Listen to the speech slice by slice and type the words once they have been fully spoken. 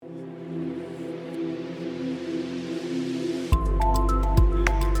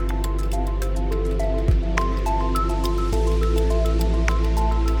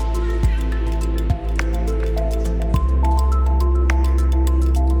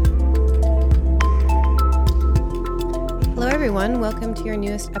everyone. Welcome to your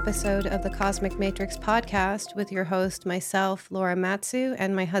newest episode of the Cosmic Matrix podcast with your host, myself, Laura Matsu,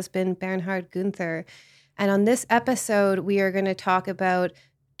 and my husband, Bernhard Gunther. And on this episode, we are going to talk about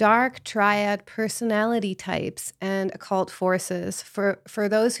dark triad personality types and occult forces. For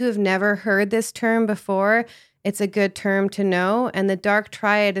those who have never heard this term before, it's a good term to know. And the dark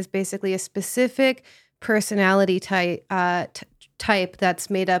triad is basically a specific personality type that's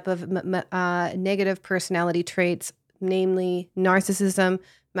made up of negative personality traits, namely narcissism,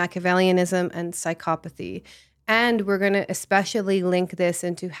 Machiavellianism, and psychopathy. And we're going to especially link this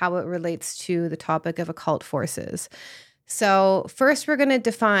into how it relates to the topic of occult forces. So first, we're going to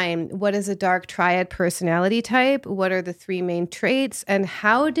define what is a dark triad personality type, what are the three main traits, and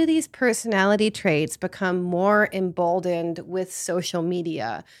how do these personality traits become more emboldened with social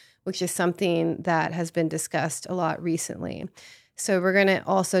media, which is something that has been discussed a lot recently. So we're going to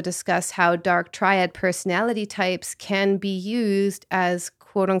also discuss how dark triad personality types can be used as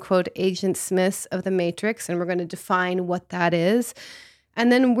quote-unquote agent Smiths of the Matrix, and we're going to define what that is.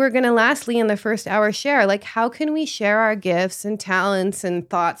 And then we're going to lastly in the first hour share, how can we share our gifts and talents and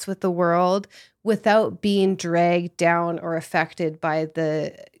thoughts with the world without being dragged down or affected by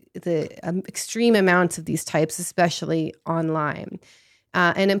the extreme amounts of these types, especially online.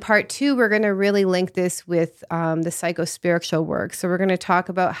 And in part two, we're going to really link this with the psycho-spiritual work. So we're going to talk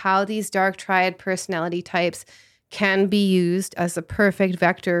about how these dark triad personality types can be used as a perfect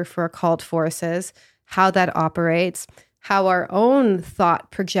vector for occult forces, how that operates, how our own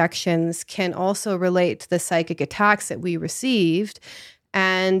thought projections can also relate to the psychic attacks that we received.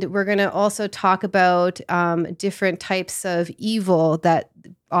 And we're going to also talk about different types of evil that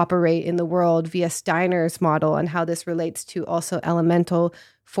operate in the world via Steiner's model and how this relates to also elemental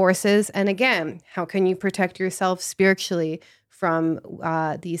forces. And again, how can you protect yourself spiritually from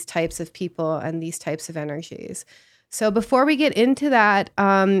these types of people and these types of energies? So before we get into that,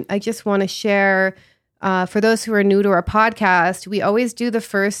 I just want to share, for those who are new to our podcast, we always do the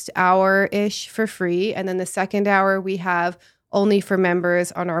first hour-ish for free. And then the second hour we have only for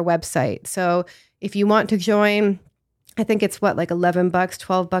members on our website. So if you want to join, I think it's $11,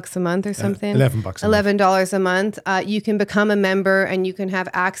 $12 a month or something. $11 a month. You can become a member and you can have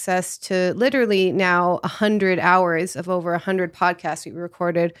access to literally now 100 hours of over 100 podcasts we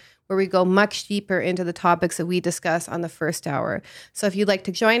recorded where we go much deeper into the topics that we discuss on the first hour. So if you'd like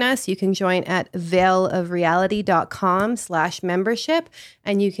to join us, you can join at veilofreality.com/membership,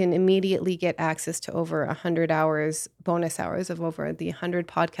 and you can immediately get access to over 100 hours, bonus hours of over the 100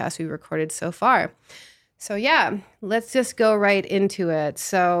 podcasts we recorded so far. So yeah, let's just go right into it.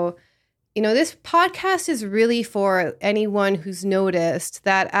 So, this podcast is really for anyone who's noticed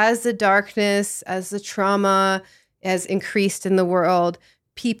that as the darkness, as the trauma has increased in the world,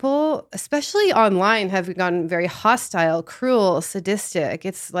 people, especially online, have gotten very hostile, cruel, sadistic.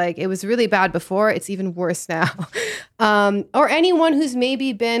 It's it was really bad before. It's even worse now. Or anyone who's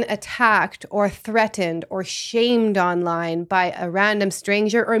maybe been attacked or threatened or shamed online by a random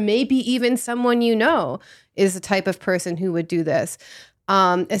stranger, or maybe even someone you know is the type of person who would do this.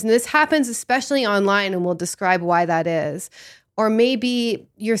 And this happens especially online, and we'll describe why that is. Or maybe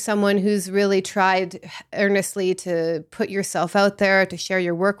you're someone who's really tried earnestly to put yourself out there, to share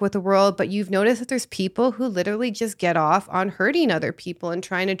your work with the world, but you've noticed that there's people who literally just get off on hurting other people and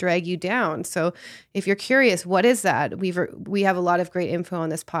trying to drag you down. So if you're curious, what is that? We have a lot of great info on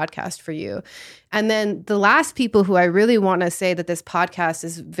this podcast for you. And then the last people who I really want to say that this podcast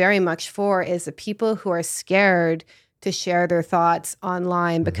is very much for is the people who are scared to share their thoughts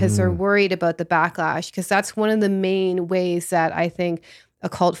online because they're worried about the backlash, because that's one of the main ways that I think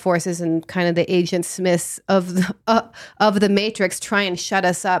occult forces and kind of the agent Smiths of the Matrix try and shut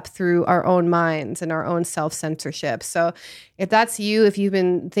us up through our own minds and our own self-censorship. So if that's you, if you've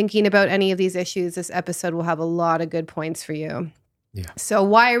been thinking about any of these issues, this episode will have a lot of good points for you. Yeah. So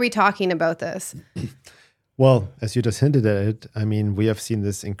why are we talking about this? Well, as you just hinted at it, we have seen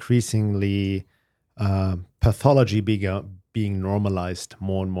this increasingly pathology being normalized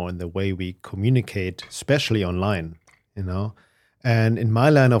more and more in the way we communicate, especially online, And in my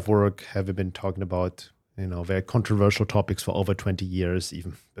line of work, have been talking about, very controversial topics for over 20 years,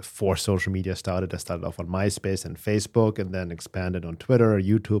 even before social media started. I started off on MySpace and Facebook and then expanded on Twitter,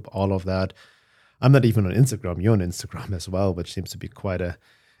 YouTube, all of that. I'm not even on Instagram. You're on Instagram as well, which seems to be quite an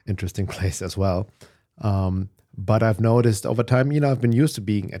interesting place as well. But I've noticed over time, I've been used to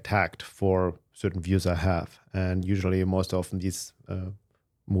being attacked for certain views I have. And usually, most often, these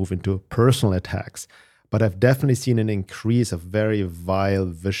move into personal attacks. But I've definitely seen an increase of very vile,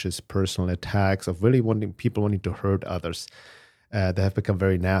 vicious personal attacks, of really people wanting to hurt others. They have become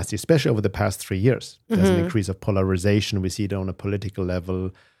very nasty, especially over the past 3 years. There's an increase of polarization. We see it on a political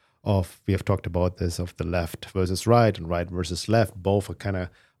level we have talked about this, of the left versus right and right versus left. Both are kind of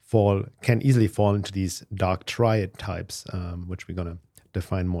can easily fall into these dark triad types, which we're going to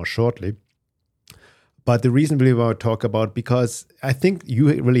define more shortly. But the reason we want to talk about, because I think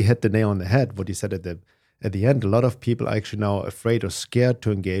you really hit the nail on the head, what you said at the end. A lot of people are actually now afraid or scared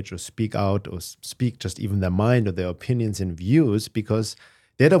to engage or speak out or speak just even their mind or their opinions and views, because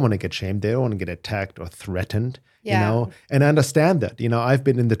they don't want to get shamed. They don't want to get attacked or threatened, you know. And I understand that. You know, I've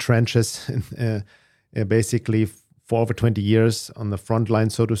been in the trenches basically for over 20 years on the front line,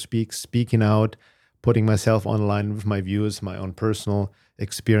 so to speak, speaking out, putting myself online with my views, my own personal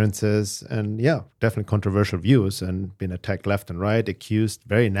experiences, and definitely controversial views, and been attacked left and right, accused,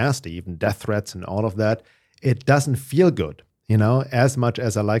 very nasty, even death threats and all of that. It doesn't feel good, you know, as much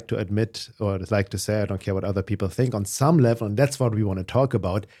as I like to admit or like to say, I don't care what other people think. On some level, and that's what we want to talk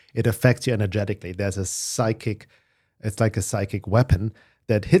about, it affects you energetically. It's like a psychic weapon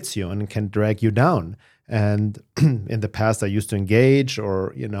that hits you and can drag you down. And in the past, I used to engage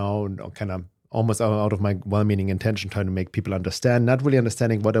or, you know, kind of almost out of my well-meaning intention, trying to make people understand, not really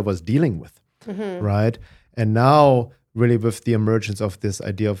understanding what I was dealing with, right? And now, really with the emergence of this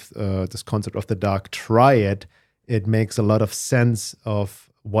idea of this concept of the dark triad, it makes a lot of sense of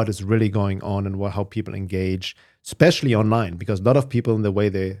what is really going on and how people engage, especially online, because a lot of people in the way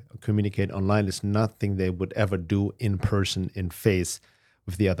they communicate online is nothing they would ever do in person, in face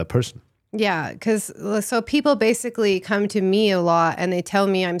with the other person. Yeah, because so people basically come to me a lot and they tell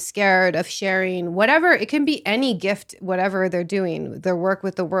me I'm scared of sharing whatever. It can be any gift, whatever they're doing, their work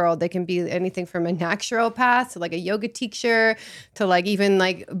with the world. They can be anything from a naturopath to like a yoga teacher to like even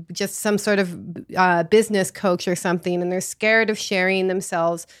like just some sort of business coach or something. And they're scared of sharing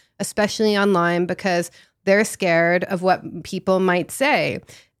themselves, especially online, because they're scared of what people might say.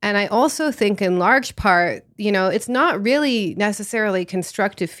 And I also think in large part, you know, it's not really necessarily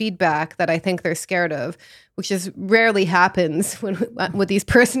constructive feedback that I think they're scared of, which is rarely happens with these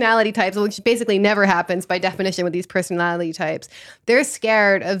personality types, which basically never happens by definition with these personality types. They're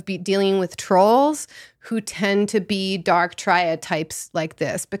scared of dealing with trolls who tend to be dark triad types like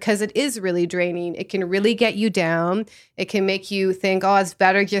this, because it is really draining. It can really get you down. It can make you think, oh, it's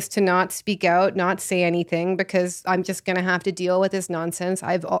better just to not speak out, not say anything, because I'm just going to have to deal with this nonsense.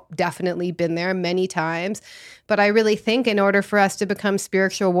 I've definitely been there many times. But I really think in order for us to become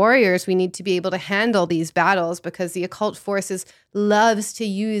spiritual warriors, we need to be able to handle these battles, because the occult forces loves to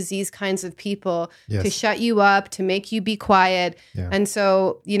use these kinds of people to shut you up, to make you be quiet. Yeah. And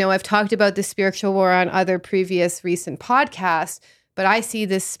so, you know, I've talked about the spiritual war on other previous recent podcasts, but I see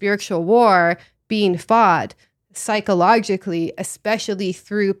this spiritual war being fought psychologically, especially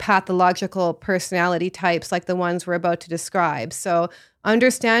through pathological personality types like the ones we're about to describe. So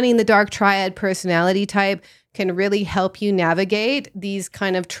understanding the dark triad personality type can really help you navigate these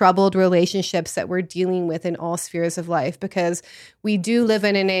kind of troubled relationships that we're dealing with in all spheres of life, because we do live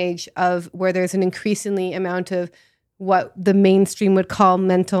in an age of where there's an increasingly amount of what the mainstream would call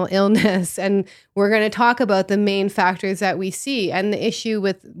mental illness. And we're going to talk about the main factors that we see. And the issue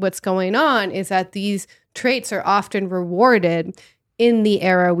with what's going on is that these traits are often rewarded in the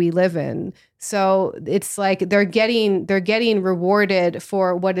era we live in. So it's like they're getting rewarded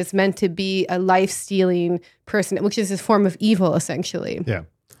for what is meant to be a life-stealing person, which is a form of evil, essentially. Yeah.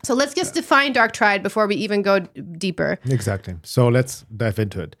 So let's just define dark triad before we even go deeper. Exactly. So let's dive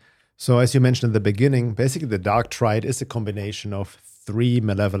into it. So as you mentioned in the beginning, basically the dark triad is a combination of 3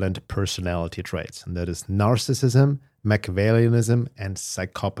 malevolent personality traits, and that is narcissism, Machiavellianism, and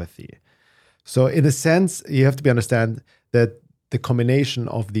psychopathy. So in a sense, you have to understand that the combination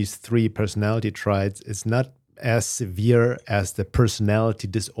of these 3 personality traits is not as severe as the personality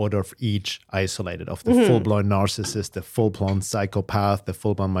disorder of each isolated, of the full-blown narcissist, the full-blown psychopath, the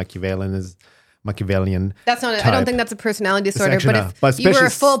full-blown Machiavellian That's not. type. I don't think that's a personality disorder. But if you were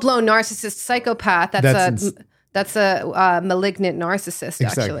a full-blown narcissist psychopath, that's a malignant narcissist.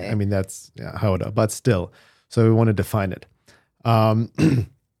 Exactly. Actually, I mean that's how it. But still, so we want to define it.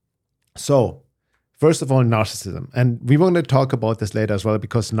 So, first of all, narcissism, and we want to talk about this later as well,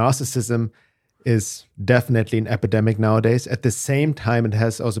 because narcissism is definitely an epidemic nowadays. At the same time, it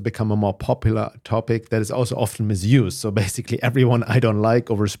has also become a more popular topic that is also often misused. So basically, everyone I don't like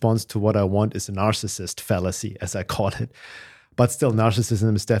or responds to what I want is a narcissist fallacy, as I call it. But still,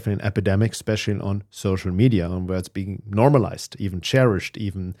 narcissism is definitely an epidemic, especially on social media, where it's being normalized, even cherished,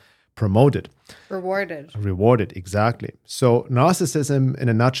 even promoted. Rewarded, exactly. So narcissism, in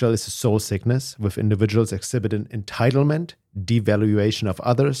a nutshell, is a soul sickness with individuals exhibiting entitlement, devaluation of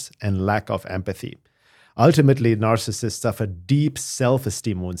others, and lack of empathy. ultimately, narcissists suffer deep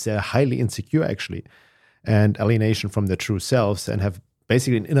self-esteem wounds. They're highly insecure, actually, and alienation from their true selves, and have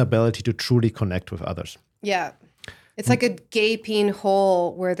basically an inability to truly connect with others. Yeah. It's like a gaping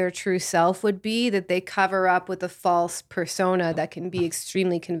hole where their true self would be that they cover up with a false persona that can be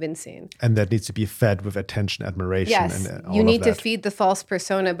extremely convincing. And that needs to be fed with attention, admiration. Yes, and all you need of to that. feed the false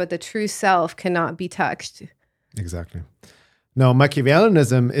persona, but the true self cannot be touched. Exactly. Now,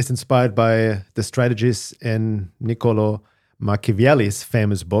 Machiavellianism is inspired by the strategies in Niccolo Machiavelli's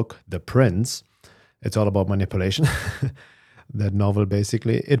famous book, The Prince. It's all about manipulation. That novel,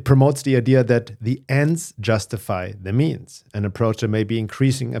 basically. It promotes the idea that the ends justify the means, an approach that may be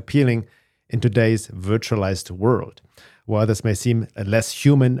increasingly appealing in today's virtualized world, where others may seem less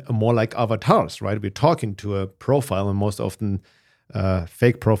human, more like avatars, right? We're talking to a profile, and most often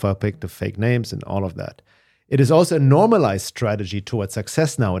fake profile pic, the fake names and all of that. It is also a normalized strategy towards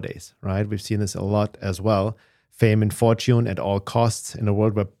success nowadays, right? We've seen this a lot as well. Fame and fortune at all costs in a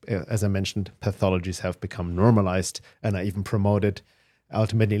world where, as I mentioned, pathologies have become normalized and are even promoted,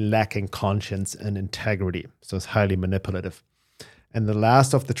 ultimately lacking conscience and integrity. So it's highly manipulative. And the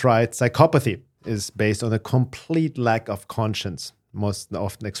last of the triad, psychopathy, is based on a complete lack of conscience. Most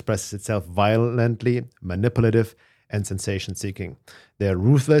often expresses itself violently, manipulative, and sensation-seeking. They're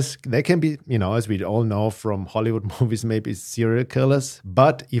ruthless. They can be, as we all know from Hollywood movies, maybe serial killers,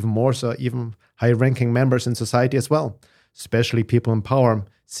 but even more so, even high-ranking members in society as well, especially people in power,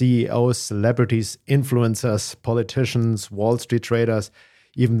 CEOs, celebrities, influencers, politicians, Wall Street traders,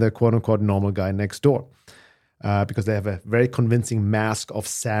 even the quote-unquote normal guy next door, because they have a very convincing mask of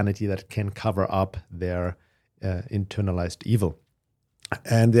sanity that can cover up their internalized evil.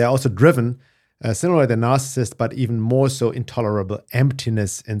 And they're also driven, similar to the narcissist, but even more so intolerable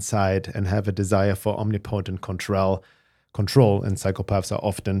emptiness inside, and have a desire for omnipotent control. And psychopaths are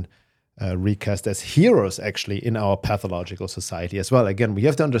often recast as heroes, actually, in our pathological society as well. Again, we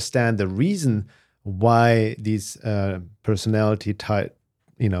have to understand the reason why these personality type,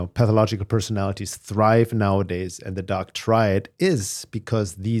 pathological personalities thrive nowadays, and the dark triad is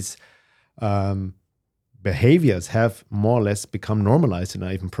because these behaviors have more or less become normalized and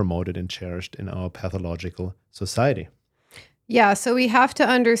are even promoted and cherished in our pathological society. Yeah, so we have to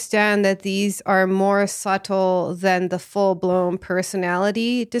understand that these are more subtle than the full-blown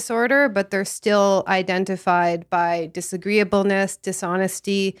personality disorder, but they're still identified by disagreeableness,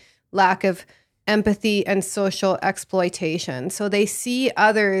 dishonesty, lack of empathy, and social exploitation. So they see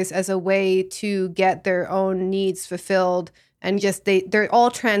others as a way to get their own needs fulfilled, and just they're all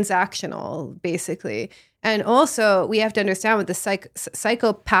transactional, basically. And also, we have to understand with the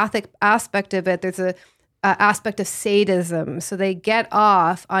psychopathic aspect of it, there's a aspect of sadism. So they get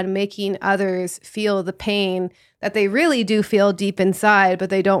off on making others feel the pain that they really do feel deep inside, but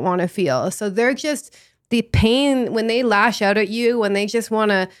they don't want to feel. So they're just the pain when they lash out at you, when they just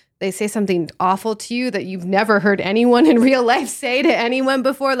want to, they say something awful to you that you've never heard anyone in real life say to anyone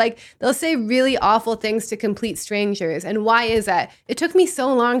before. Like, they'll say really awful things to complete strangers. And why is that? It took me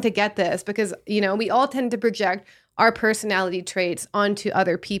so long to get this because, we all tend to project our personality traits onto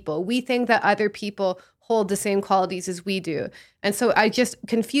other people. We think that other people hold the same qualities as we do. And so I just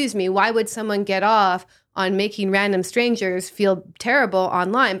confused me. Why would someone get off on making random strangers feel terrible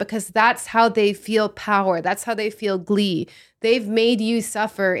online? Because that's how they feel power. That's how they feel glee. They've made you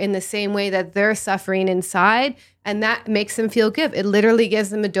suffer in the same way that they're suffering inside, and that makes them feel good. It literally gives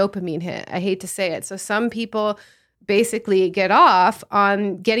them a dopamine hit. I hate to say it. So some people basically get off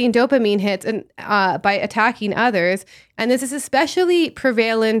on getting dopamine hits and by attacking others. And this is especially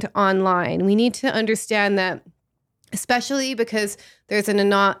prevalent online. We need to understand that, especially because there's an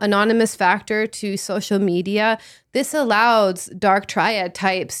anonymous factor to social media. This allows dark triad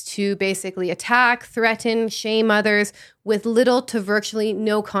types to basically attack, threaten, shame others with little to virtually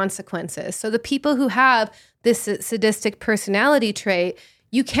no consequences. So the people who have this sadistic personality trait,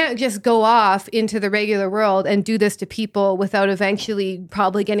 you can't just go off into the regular world and do this to people without eventually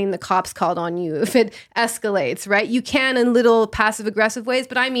probably getting the cops called on you if it escalates, right? You can in little passive aggressive ways,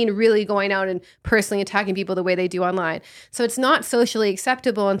 but I mean really going out and personally attacking people the way they do online. So it's not socially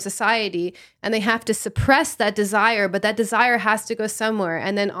acceptable in society, and they have to suppress that desire, but that desire has to go somewhere.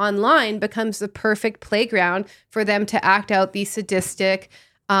 And then online becomes the perfect playground for them to act out these sadistic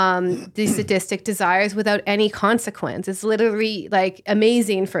desires without any consequence. It's literally like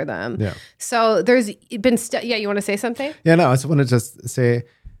amazing for them. Yeah. So there's been, you want to say something? Yeah, no, I just want to just say,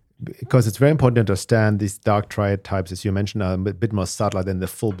 because it's very important to understand these dark triad types, as you mentioned, are a bit more subtle than the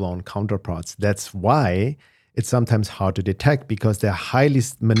full-blown counterparts. That's why it's sometimes hard to detect because they're highly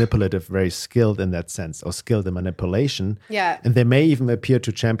manipulative, very skilled in that sense, or skilled in manipulation. Yeah. And they may even appear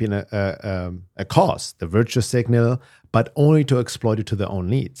to champion a cause, the virtue signal, but only to exploit it to their own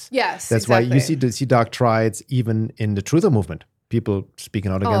needs. Yes, that's exactly. why you see dark triads even in the truther movement. People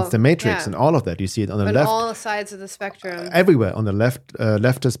speaking out against the matrix and all of that. You see it on the left. On all sides of the spectrum. Everywhere. On the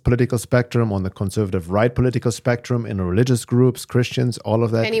leftist political spectrum, on the conservative right political spectrum, in religious groups, Christians, all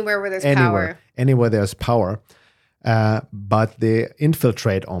of that. Anywhere where there's power. Anywhere there's power. But they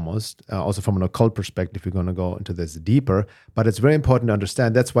infiltrate almost, also from an occult perspective, we're going to go into this deeper. But it's very important to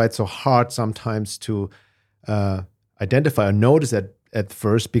understand. That's why it's so hard sometimes to identify or notice at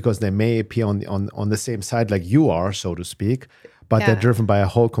first, because they may appear on the same side like you are, so to speak. But they're driven by a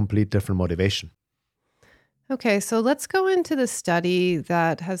whole complete different motivation. Okay, so let's go into the study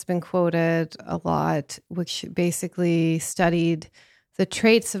that has been quoted a lot, which basically studied the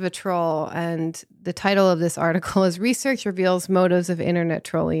traits of a troll. And the title of this article is Research Reveals Motives of Internet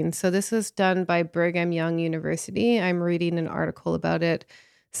Trolling. So this was done by Brigham Young University. I'm reading an article about it,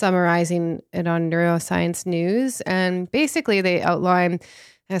 summarizing it on Neuroscience News. And basically they outline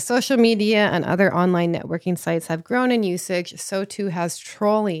as social media and other online networking sites have grown in usage, so too has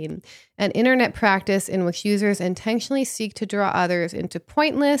trolling, an internet practice in which users intentionally seek to draw others into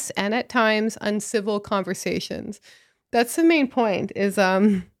pointless and at times uncivil conversations. That's the main point is,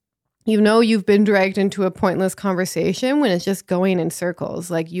 you've been dragged into a pointless conversation when it's just going in circles.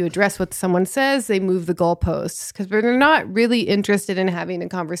 Like you address what someone says, they move the goalposts because they're not really interested in having a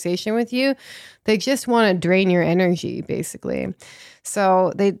conversation with you. They just want to drain your energy, basically.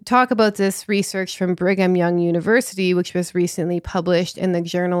 So they talk about this research from Brigham Young University, which was recently published in the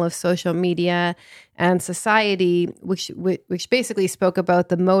Journal of Social Media and Society, which basically spoke about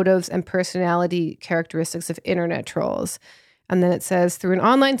the motives and personality characteristics of internet trolls. And then it says, through an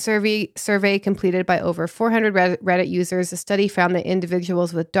online survey completed by over 400 Reddit users, the study found that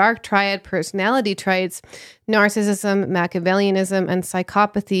individuals with dark triad personality traits, narcissism, Machiavellianism, and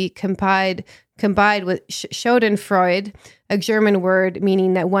psychopathy combined with Schadenfreude, a German word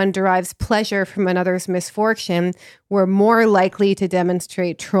meaning that one derives pleasure from another's misfortune, were more likely to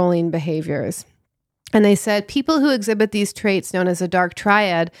demonstrate trolling behaviors. And they said people who exhibit these traits, known as a dark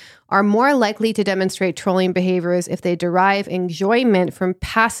triad, are more likely to demonstrate trolling behaviors if they derive enjoyment from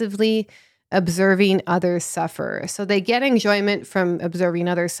passively observing others suffer. So they get enjoyment from observing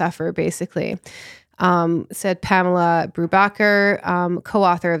others suffer, basically. Said Pamela Brubacher,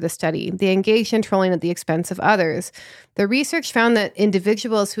 co-author of the study. They engaged in trolling at the expense of others. The research found that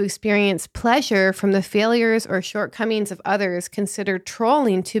individuals who experience pleasure from the failures or shortcomings of others consider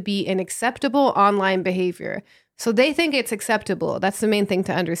trolling to be an acceptable online behavior. So they think it's acceptable. That's the main thing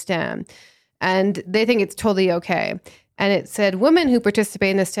to understand. And they think it's totally okay. And it said women who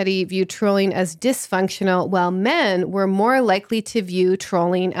participate in the study viewed trolling as dysfunctional, while men were more likely to view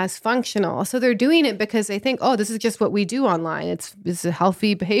trolling as functional. So they're doing it because they think, oh, this is just what we do online. It's a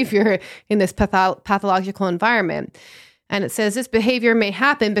healthy behavior in this pathological environment. And it says this behavior may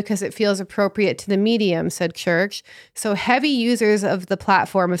happen because it feels appropriate to the medium, said Church. So heavy users of the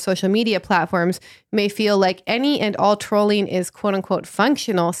platform, of social media platforms, may feel like any and all trolling is quote unquote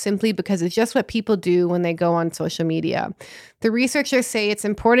functional simply because it's just what people do when they go on social media. The researchers say it's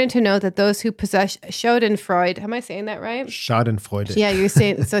important to note that those who possess Schadenfreude, am I saying that right? Schadenfreude. Yeah, you're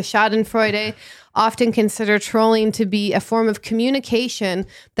saying, so Schadenfreude often consider trolling to be a form of communication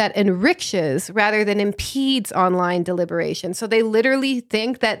that enriches rather than impedes online deliberation. So they literally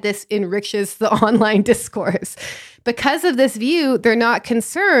think that this enriches the online discourse. Because of this view, they're not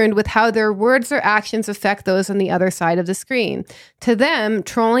concerned with how their words or actions affect those on the other side of the screen. To them,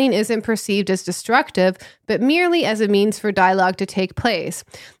 trolling isn't perceived as destructive, but merely as a means for dialogue to take place.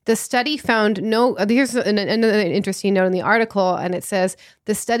 The study found here's another interesting note in the article, and it says,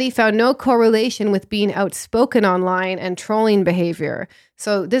 the study found no correlation with being outspoken online and trolling behavior.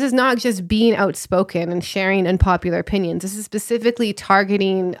 So this is not just being outspoken and sharing unpopular opinions. This is specifically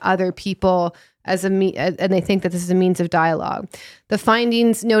targeting other people and they think that this is a means of dialogue. The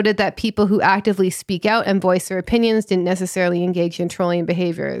findings noted that people who actively speak out and voice their opinions didn't necessarily engage in trolling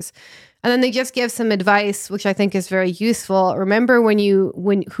behaviors. And then they just give some advice, which I think is very useful. Remember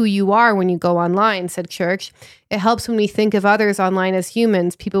who you are when you go online, said Church. It helps when we think of others online as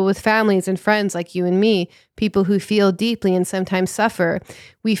humans, people with families and friends like you and me, people who feel deeply and sometimes suffer.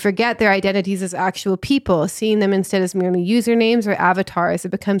 We forget their identities as actual people, seeing them instead as merely usernames or avatars. It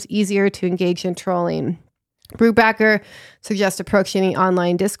becomes easier to engage in trolling. Brubacher suggests approaching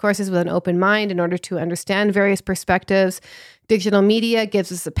online discourses with an open mind in order to understand various perspectives. Digital media gives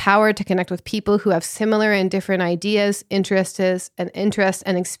us the power to connect with people who have similar and different ideas, interests, and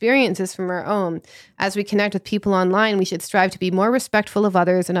experiences from our own. As we connect with people online, we should strive to be more respectful of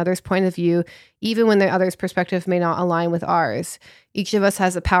others and others' point of view, even when the other's perspective may not align with ours. Each of us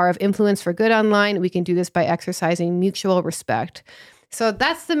has the power of influence for good online. We can do this by exercising mutual respect. So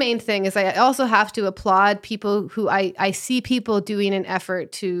that's the main thing, is I also have to applaud people who I see people doing an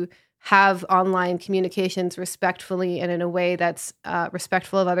effort to have online communications respectfully and in a way that's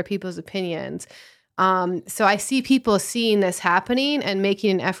respectful of other people's opinions. So I see people seeing this happening and making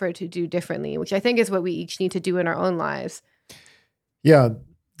an effort to do differently, which I think is what we each need to do in our own lives. Yeah,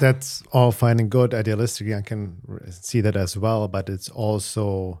 that's all fine and good. Idealistically, I can see that as well. But it's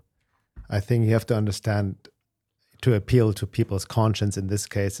also, I think you have to understand, to appeal to people's conscience in this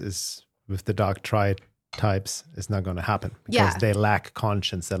case is with the dark triad types is not going to happen because they lack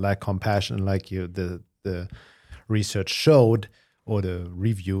conscience, they lack compassion, like the research showed, or the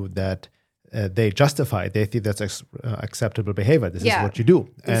review, that they justify it. They think that's acceptable behavior. This is what you do.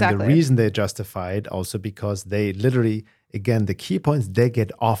 And the reason they justify it also because they literally, again, the key points, they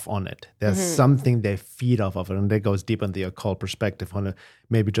get off on it. There's something they feed off of it, and that goes deep on the occult perspective. On a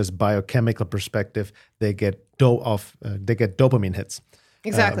maybe just biochemical perspective, they get dopamine hits.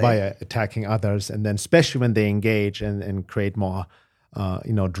 Exactly. Via attacking others, and then especially when they engage and create more,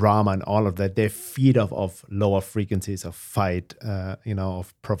 drama and all of that, they feed off of lower frequencies of fight,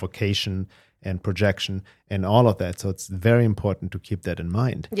 of provocation and projection and all of that. So it's very important to keep that in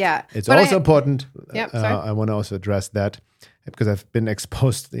mind. Yeah, it's also important. I want to also address that because I've been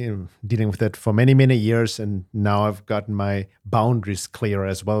exposed, dealing with it for many, many years, and now I've gotten my boundaries clear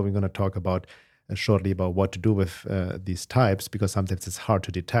as well. We're going to talk about shortly about what to do with these types, because sometimes it's hard to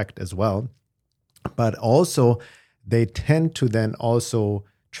detect as well. But also, they tend to then also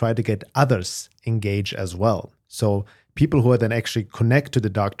try to get others engaged as well. So people who are then actually connect to the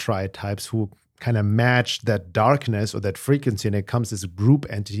dark triad types, who kind of match that darkness or that frequency, and it comes as a group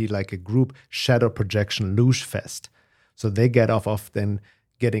entity, like a group shadow projection luge fest. So they get off of then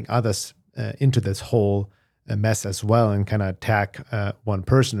getting others into this whole mess as well, and kind of attack one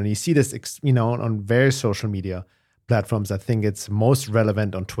person. And you see this, on various social media platforms. I think it's most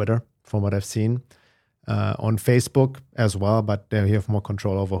relevant on Twitter, from what I've seen, on Facebook as well, but there you have more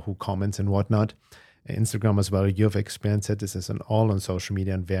control over who comments and whatnot. Instagram as well, you've experienced it. This is all on social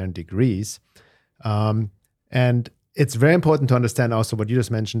media in varying degrees. And it's very important to understand also what you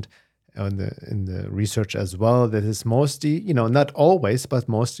just mentioned in the research as well, that it's mostly, not always, but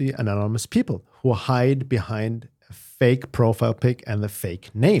mostly anonymous people who hide behind a fake profile pic and the fake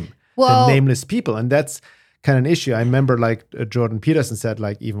name, the nameless people. And that's kind of an issue. I remember Jordan Peterson said,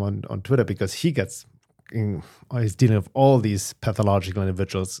 even on Twitter, because he's dealing with all these pathological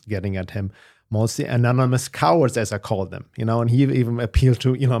individuals getting at him, mostly anonymous cowards, as I call them, and he even appealed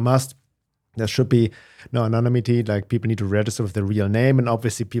to Elon Musk. There should be no anonymity, people need to register with the real name, and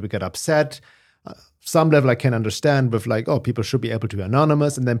obviously people get upset. Some level I can understand with people should be able to be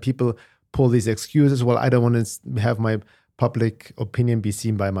anonymous, and then people pull these excuses. Well, I don't want to have my public opinion be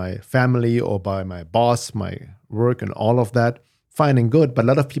seen by my family or by my boss, my work, and all of that. Fine and good, but a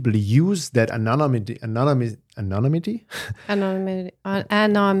lot of people use that anonymity.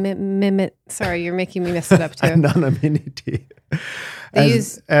 Sorry, you're making me mess it up too. Anonymity.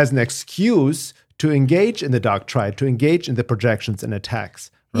 As an excuse to engage in the dark triad, to engage in the projections and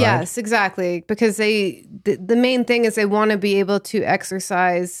attacks. Right? Yes, exactly. Because the main thing is they want to be able to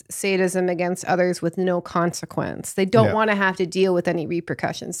exercise sadism against others with no consequence. They don't want to have to deal with any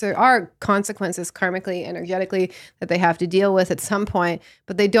repercussions. There are consequences karmically, energetically, that they have to deal with at some point,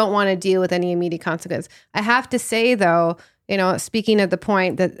 but they don't want to deal with any immediate consequence. I have to say, though, speaking of the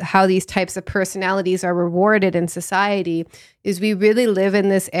point that how these types of personalities are rewarded in society, is we really live in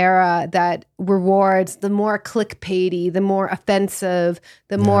this era that rewards the more clickbaity, the more offensive,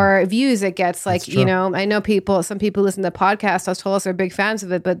 the more views it gets. I know some people listen to the podcast. I was told us they're big fans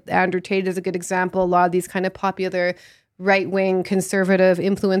of it, but Andrew Tate is a good example. A lot of these kind of popular right-wing conservative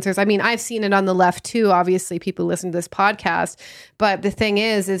influencers. I mean, I've seen it on the left too. Obviously, people listen to this podcast. But the thing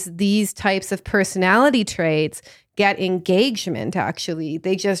is these types of personality traits get engagement, actually.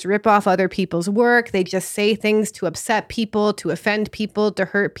 They just rip off other people's work. They just say things to upset people, to offend people, to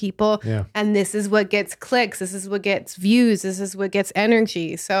hurt people. Yeah. And this is what gets clicks. This is what gets views. This is what gets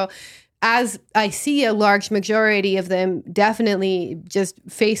energy. So as I see a large majority of them, definitely just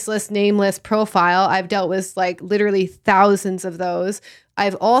faceless, nameless profile. I've dealt with literally thousands of those.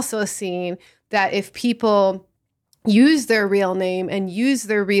 I've also seen that if people use their real name and use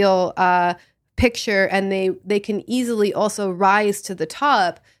their real picture, and they can easily also rise to the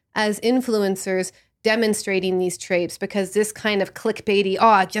top as influencers, demonstrating these traits, because this kind of clickbaity,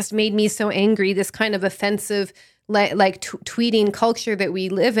 it just made me so angry, this kind of offensive tweeting culture that we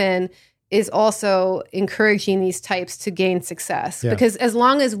live in is also encouraging these types to gain success. Yeah. Because as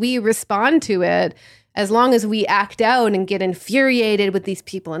long as we respond to it, as long as we act out and get infuriated with these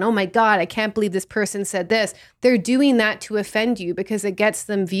people and, oh my God, I can't believe this person said this, they're doing that to offend you because it gets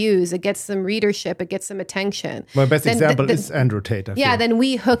them views, it gets them readership, it gets them attention. My best example is Andrew Tate. Then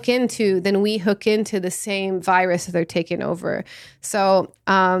we hook into the same virus that they're taking over. So,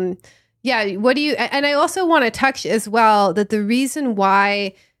 what do you, and I also want to touch as well that the reason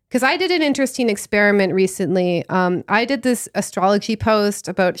why, because I did an interesting experiment recently. I did this astrology post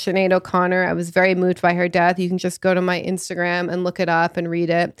about Sinead O'Connor. I was very moved by her death. You can just go to my Instagram and look it up and read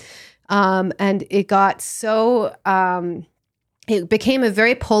it. And it got so, it became a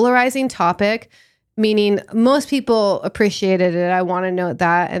very polarizing topic, meaning most people appreciated it. I want to note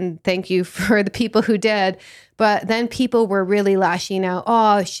that. And thank you for the people who did. But then people were really lashing out.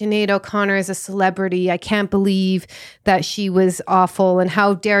 Oh, Sinead O'Connor is a celebrity. I can't believe that she was awful. And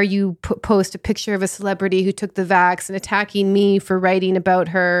how dare you post a picture of a celebrity who took the vax, and attacking me for writing about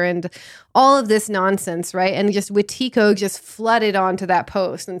her, and all of this nonsense, right? And just Wetiko just flooded onto that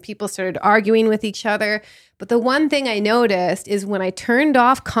post, and people started arguing with each other. But the one thing I noticed is when I turned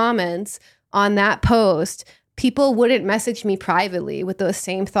off comments on that post, people wouldn't message me privately with those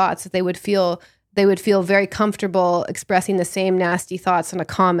same thoughts, that they would feel very comfortable expressing the same nasty thoughts in a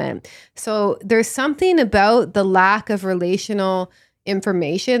comment. So there's something about the lack of relational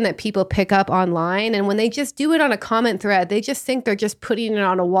information that people pick up online. And when they just do it on a comment thread, they just think they're just putting it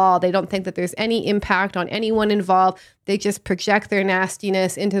on a wall. They don't think that there's any impact on anyone involved. They just project their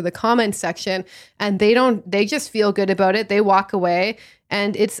nastiness into the comment section, and they just feel good about it. They walk away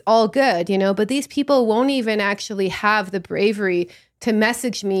and it's all good, but these people won't even actually have the bravery to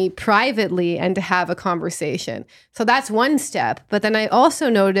message me privately and to have a conversation. So that's one step. But then I also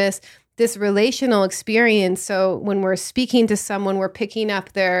notice this relational experience. So when we're speaking to someone, we're picking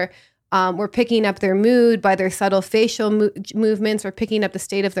up their mood by their subtle facial movements. We're picking up the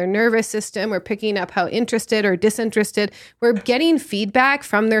state of their nervous system. We're picking up how interested or disinterested. We're getting feedback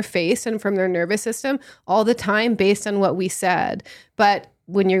from their face and from their nervous system all the time based on what we said. But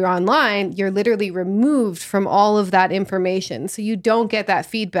when you're online, you're literally removed from all of that information. So you don't get that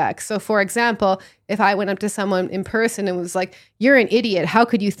feedback. So for example, if I went up to someone in person and was like, "You're an idiot. How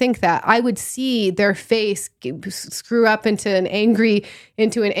could you think that?" I would see their face screw up into an angry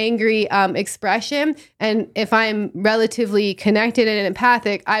expression. And if I'm relatively connected and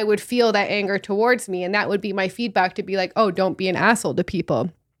empathic, I would feel that anger towards me. And that would be my feedback to be like, "Oh, don't be an asshole to people."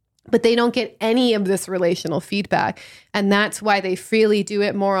 But they don't get any of this relational feedback. And that's why they freely do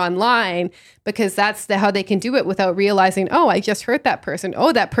it more online, because that's how they can do it without realizing, oh, I just hurt that person.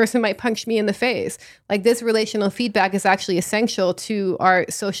 Oh, that person might punch me in the face. Like, this relational feedback is actually essential to our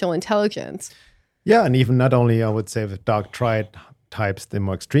social intelligence. Yeah, and even not only, I would say, with dark triad types, the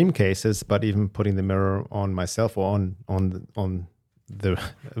more extreme cases, but even putting the mirror on myself or on the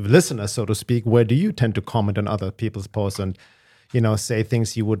listener, so to speak. Where do you tend to comment on other people's posts and say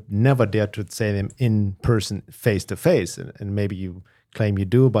things you would never dare to say them in person, face to face? And maybe you claim you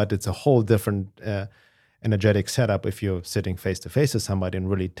do, but it's a whole different energetic setup if you're sitting face to face with somebody and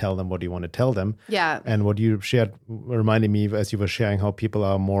really tell them what you want to tell them. Yeah. And what you shared reminded me, as you were sharing, how people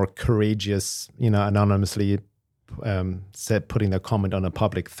are more courageous, anonymously putting their comment on a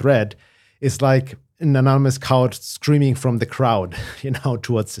public thread. It's like an anonymous crowd screaming from the crowd,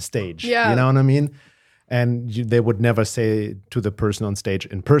 towards the stage. Yeah. You know what I mean? And they would never say to the person on stage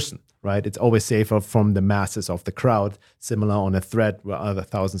in person, right? It's always safer from the masses of the crowd, similar on a thread where other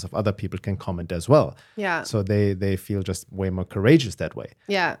thousands of other people can comment as well. Yeah. So they feel just way more courageous that way.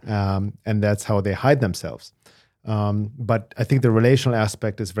 Yeah. And that's how they hide themselves. But I think the relational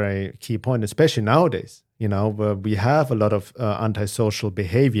aspect is a very key point, especially nowadays, where we have a lot of antisocial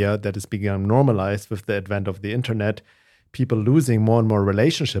behavior that has become normalized with the advent of the internet, people losing more and more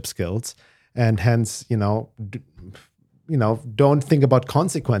relationship skills. And hence, don't think about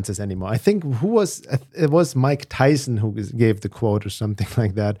consequences anymore. I think it was Mike Tyson who gave the quote or something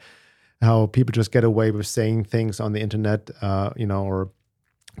like that, how people just get away with saying things on the internet, or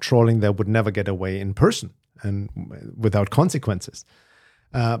trolling that would never get away in person and without consequences.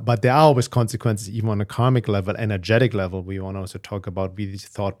 But there are always consequences, even on a karmic level, energetic level. We want to also talk about these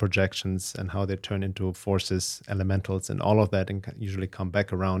thought projections and how they turn into forces, elementals, and all of that, and usually come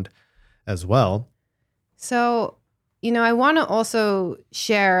back around as well. So, I want to also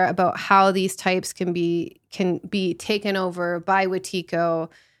share about how these types can be taken over by Wetiko,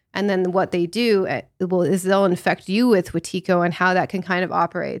 and then what they do is they'll infect you with Wetiko and how that can kind of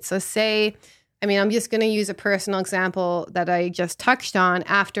operate. So say I mean, I'm just going to use a personal example that I just touched on.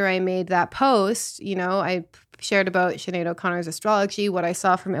 After I made that post, I shared about Sinead O'Connor's astrology, what I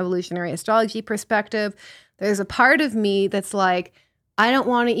saw from evolutionary astrology perspective. There's a part of me that's like, I don't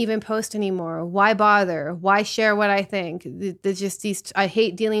want to even post anymore. Why bother? Why share what I think? There's just I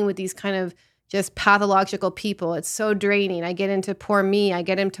hate dealing with these kind of just pathological people. It's so draining. I get into poor me. I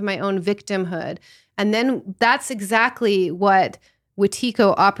get into my own victimhood. And then that's exactly what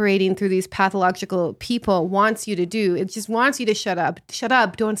Wetiko operating through these pathological people wants you to do. It just wants you to shut up. Shut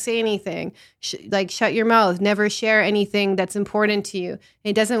up. Don't say anything. Shut your mouth. Never share anything that's important to you.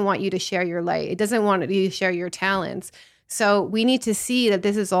 It doesn't want you to share your light. It doesn't want you to share your talents. So we need to see that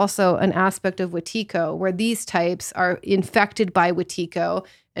this is also an aspect of Wetiko, where these types are infected by Wetiko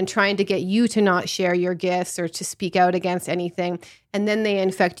and trying to get you to not share your gifts or to speak out against anything. And then they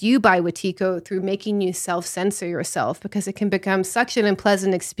infect you by Wetiko through making you self-censor yourself, because it can become such an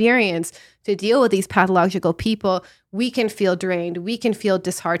unpleasant experience to deal with these pathological people. We can feel drained. We can feel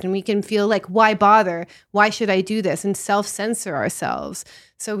disheartened. We can feel like, why bother? Why should I do this? And self-censor ourselves.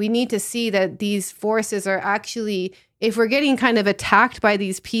 So we need to see that these forces are actually, if we're getting kind of attacked by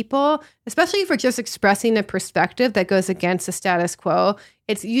these people, especially if we're just expressing a perspective that goes against the status quo,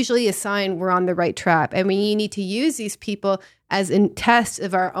 it's usually a sign we're on the right track. And we need to use these people as a test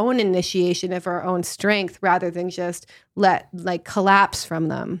of our own initiation, of our own strength, rather than just collapse from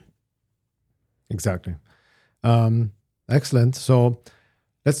them. Exactly. Excellent. So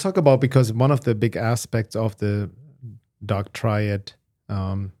let's talk about, because one of the big aspects of the dark triad,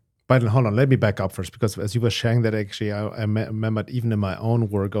 but hold on, let me back up first, because as you were sharing that, actually, I remembered even in my own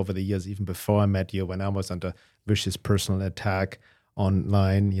work over the years, even before I met you, when I was under vicious personal attack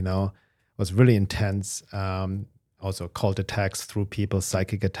online, was really intense. Also occult attacks through people,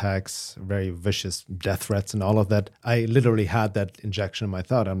 psychic attacks, very vicious death threats and all of that. I literally had that injection in my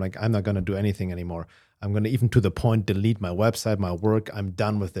thought. I'm like, I'm not going to do anything anymore. I'm going to, even to the point, delete my website, my work. I'm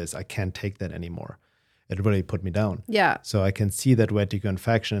done with this. I can't take that anymore. It really put me down. Yeah. So I can see that Wetiko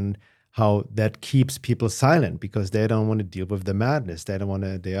infection, how that keeps people silent, because they don't want to deal with the madness. They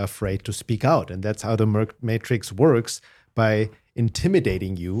are afraid to speak out. And that's how the matrix works, by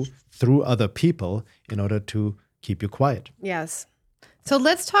intimidating you through other people in order to keep you quiet. Yes. So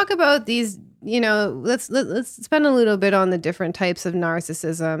let's talk about these, let's spend a little bit on the different types of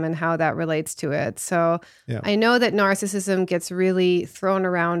narcissism and how that relates to it. So I know that narcissism gets really thrown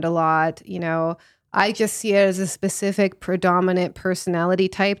around a lot. I just see it as a specific predominant personality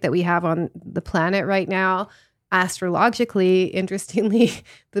type that we have on the planet right now. Astrologically, interestingly,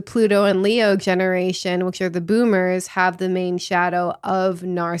 the Pluto and Leo generation, which are the boomers, have the main shadow of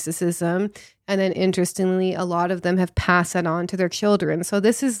narcissism. And then interestingly, a lot of them have passed that on to their children. So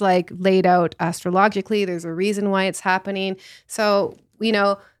this is laid out astrologically. There's a reason why it's happening. So,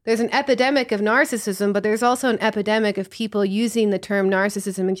 there's an epidemic of narcissism, but there's also an epidemic of people using the term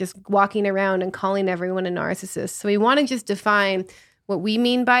narcissism and just walking around and calling everyone a narcissist. So we want to just define what we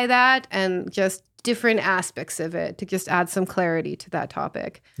mean by that and just different aspects of it to just add some clarity to that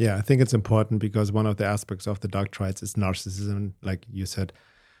topic. Yeah, I think it's important, because one of the aspects of the dark triads is narcissism. Like you said,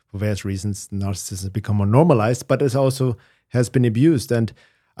 for various reasons, narcissism has become more normalized, but it also has been abused. And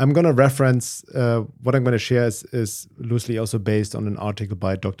I'm going to reference, what I'm going to share is loosely also based on an article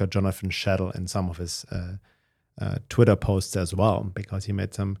by Dr. Jonathan Shettle and some of his Twitter posts as well, because he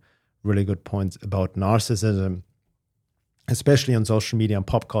made some really good points about narcissism, especially on social media and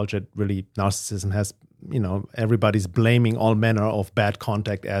pop culture. Really, narcissism has, everybody's blaming all manner of bad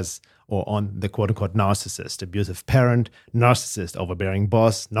contact on the quote-unquote narcissist, abusive parent, narcissist, overbearing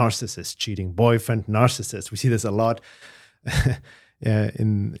boss, narcissist, cheating boyfriend, narcissist. We see this a lot.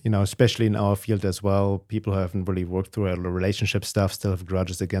 Especially in our field as well, people who haven't really worked through a relationship stuff still have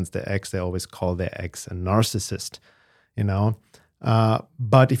grudges against their ex. They always call their ex a narcissist,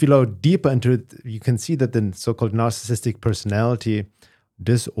 But if you look deeper into it, you can see that the so-called narcissistic personality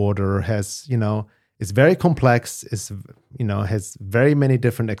disorder has, is very complex, has very many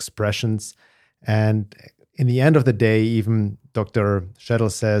different expressions. And in the end of the day, even Dr.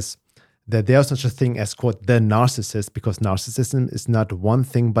 Shettle says that there's such a thing as, quote, the narcissist, because narcissism is not one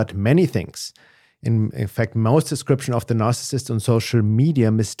thing but many things. In fact, most description of the narcissist on social media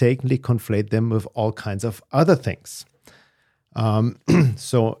mistakenly conflate them with all kinds of other things.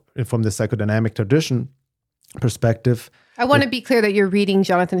 So from the psychodynamic tradition perspective, I want to be clear that you're reading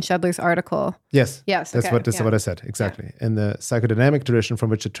Jonathan Shettler's article. Yes. Yes. That's what I said. Exactly. Yeah. In the psychodynamic tradition from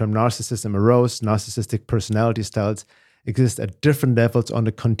which the term narcissism arose, narcissistic personality styles exist at different levels on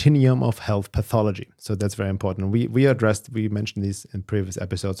the continuum of health pathology. So that's very important. We mentioned these in previous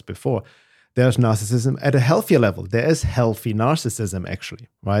episodes before. there's narcissism at a healthier level. There is healthy narcissism, actually,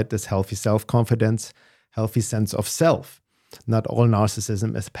 right? There's healthy self-confidence, healthy sense of self. Not all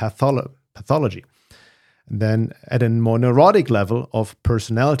narcissism is pathology. And then at a more neurotic level of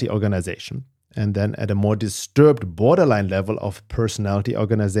personality organization, and then at a more disturbed borderline level of personality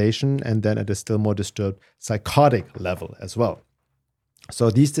organization, and then at a still more disturbed psychotic level as well. So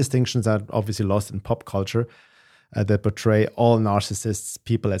these distinctions are obviously lost in pop culture that portray all narcissists,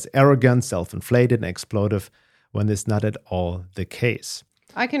 people as arrogant, self-inflated, and exploitive, when it's not at all the case.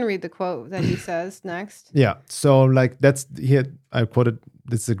 I can read the quote that he says next. Yeah. So like that's here, I quoted,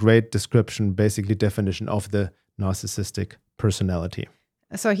 this is a great description, basically definition of the narcissistic personality.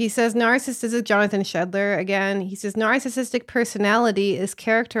 So he says, narcissistic, Jonathan Shedler again, he says, narcissistic personality is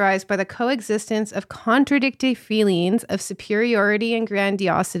characterized by the coexistence of contradictory feelings of superiority and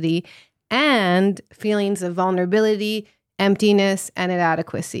grandiosity and feelings of vulnerability, emptiness, and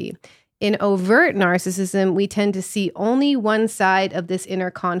inadequacy. In overt narcissism, we tend to see only one side of this inner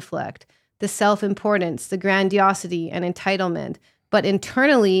conflict, the self-importance, the grandiosity, and entitlement. But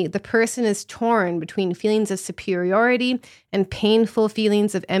internally, the person is torn between feelings of superiority and painful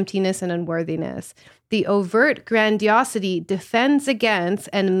feelings of emptiness and unworthiness. The overt grandiosity defends against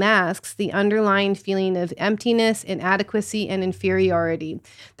and masks the underlying feeling of emptiness, inadequacy, and inferiority.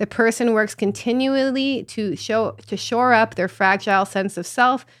 The person works continually to shore up their fragile sense of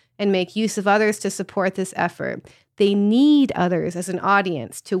self and make use of others to support this effort. They need others as an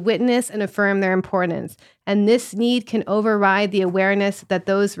audience to witness and affirm their importance. And this need can override the awareness that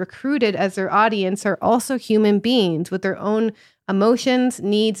those recruited as their audience are also human beings with their own emotions,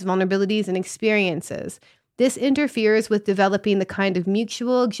 needs, vulnerabilities, and experiences. This interferes with developing the kind of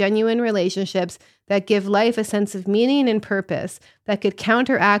mutual, genuine relationships that give life a sense of meaning and purpose that could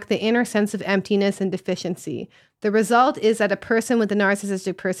counteract the inner sense of emptiness and deficiency. The result is that a person with a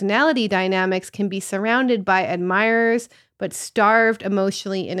narcissistic personality dynamics can be surrounded by admirers, but starved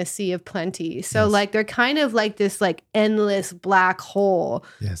emotionally in a sea of plenty. So like they're kind of like this like endless black hole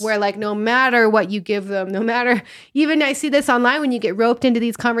where like no matter what you give them, no matter, even I see this online when you get roped into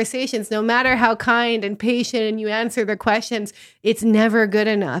these conversations, no matter how kind and patient and you answer their questions, it's never good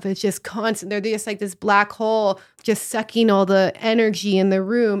enough. It's just constant. They're just like this black hole, just sucking all the energy in the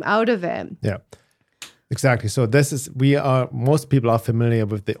room out of it. Yeah. Exactly. So most people are familiar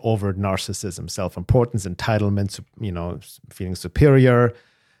with the overt narcissism, self-importance, entitlement, feeling superior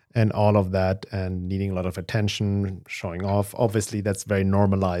and all of that and needing a lot of attention, showing off. Obviously, that's very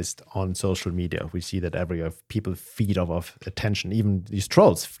normalized on social media. We see that everywhere. People feed off of attention. Even these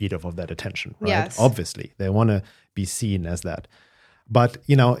trolls feed off of that attention, right? Yes. Obviously, they want to be seen as that. But,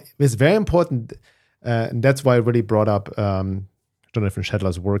 it's very important, and that's why I really brought up Jonathan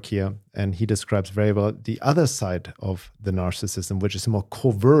Shedler's work here, and he describes very well the other side of the narcissism, which is more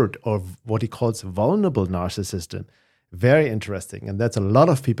covert or what he calls vulnerable narcissism. Very interesting. And that's a lot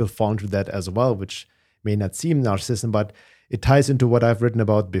of people fall into that as well, which may not seem narcissism, but it ties into what I've written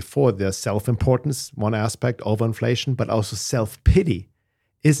about before. There's self-importance, one aspect, overinflation, but also self-pity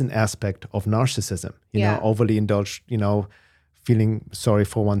is an aspect of narcissism. Overly indulged, feeling sorry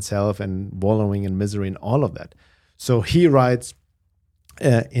for oneself and wallowing in misery and all of that. So he writes,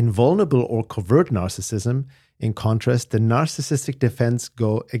 in vulnerable or covert narcissism, in contrast, the narcissistic defense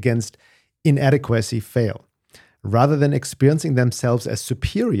go against inadequacy fail. Rather than experiencing themselves as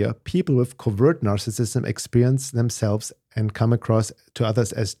superior, people with covert narcissism experience themselves and come across to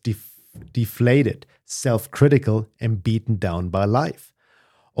others as deflated, self-critical, and beaten down by life.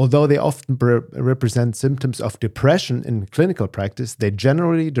 Although they often represent symptoms of depression in clinical practice, they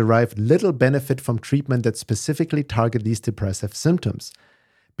generally derive little benefit from treatment that specifically target these depressive symptoms.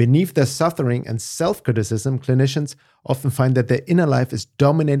 Beneath their suffering and self-criticism, clinicians often find that their inner life is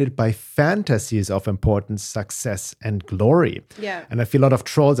dominated by fantasies of importance, success, and glory. Yeah. And I feel a lot of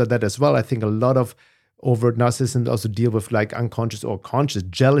trolls at that as well. I think a lot of overt narcissism also deal with like unconscious or conscious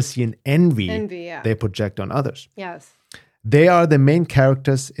jealousy and envy they project on others. Yes. They are the main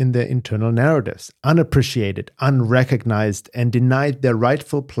characters in their internal narratives, unappreciated, unrecognized, and denied their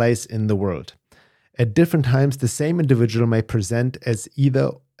rightful place in the world. At different times, the same individual may present as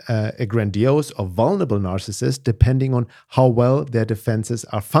either a grandiose or vulnerable narcissist, depending on how well their defenses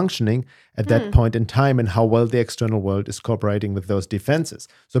are functioning at that point in time and how well the external world is cooperating with those defenses.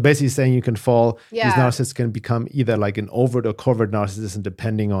 So basically saying you can fall, these narcissists can become either like an overt or covert narcissist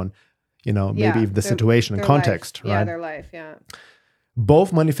depending on, maybe the situation and context, life. right? Yeah, their life, yeah.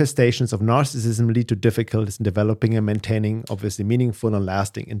 Both manifestations of narcissism lead to difficulties in developing and maintaining, obviously, meaningful and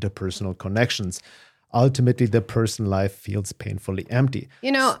lasting interpersonal connections. Ultimately, the personal life feels painfully empty.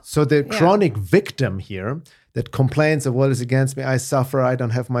 So the chronic victim here that complains of what is against me, I suffer, I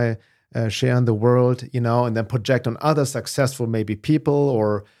don't have my share in the world, and then project on other successful maybe people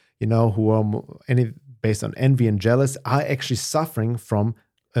or, who are based on envy and jealous, are actually suffering from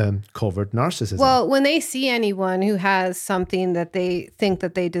covert narcissism. Well, when they see anyone who has something that they think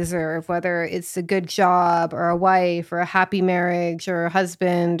that they deserve, whether it's a good job or a wife or a happy marriage or a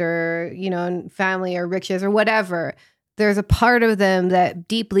husband or, family or riches or whatever, there's a part of them that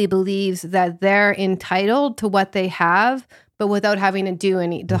deeply believes that they're entitled to what they have, but without having to do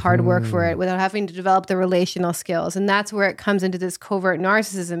the hard work for it, without having to develop the relational skills. And that's where it comes into this covert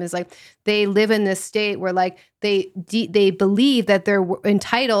narcissism, is like they live in this state where like they believe that they're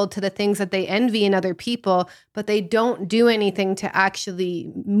entitled to the things that they envy in other people, but they don't do anything to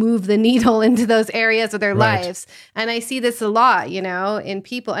actually move the needle into those areas of their lives. And I see this a lot, in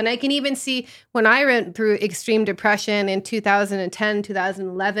people. And I can even see when I went through extreme depression in 2010,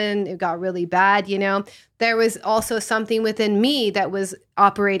 2011, it got really bad, there was also something within me that was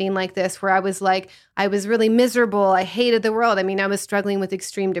operating like this, where I was really miserable. I hated the world. I mean, I was struggling with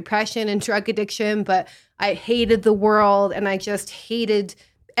extreme depression and drug addiction, but I hated the world and I just hated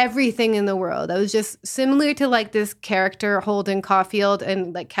everything in the world. I was just similar to like this character Holden Caulfield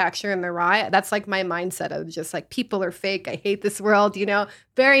and like Catcher in the Rye. That's like my mindset. I was just like, people are fake. I hate this world,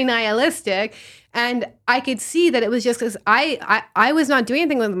 very nihilistic. And I could see that it was just because I was not doing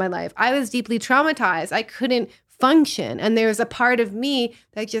anything with my life. I was deeply traumatized. I couldn't function. And there's a part of me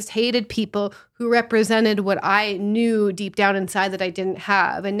that just hated people who represented what I knew deep down inside that I didn't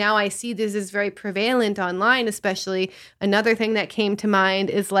have. And now I see this is very prevalent online, especially. Another thing that came to mind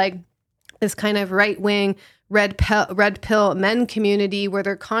is like this kind of right-wing red pill men community where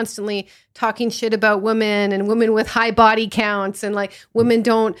they're constantly talking shit about women and women with high body counts and like women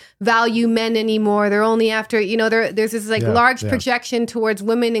don't value men anymore. They're only after, there's this like large projection towards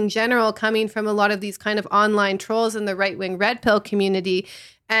women in general coming from a lot of these kind of online trolls in the right-wing red pill community.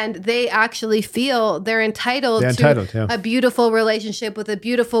 And they actually feel they're entitled to a beautiful relationship with a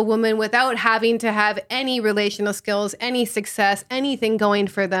beautiful woman without having to have any relational skills, any success, anything going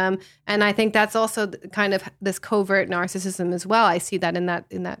for them. And I think that's also kind of this covert narcissism as well. I see that in that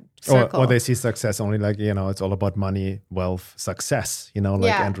circle. Or they see success only like, it's all about money, wealth, success,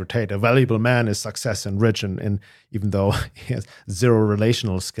 Andrew Tate. A valuable man is success and rich and even though he has zero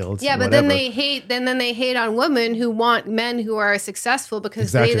relational skills. Yeah, but then they hate on women who want men who are successful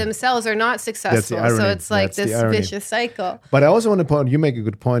because they themselves are not successful. So it's like this vicious cycle. But I also want to point, you make a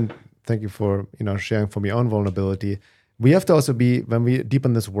good point. Thank you for, sharing from your own vulnerability. We have to also be, when we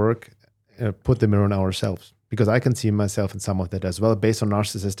deepen this work, put the mirror on ourselves. Because I can see myself in some of that as well, based on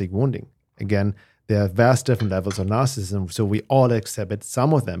narcissistic wounding. Again, there are vast different levels of narcissism, so we all exhibit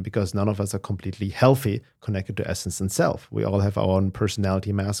some of them because none of us are completely healthy, connected to essence and self. We all have our own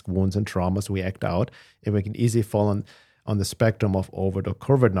personality mask, wounds and traumas we act out, and we can easily fall on the spectrum of overt or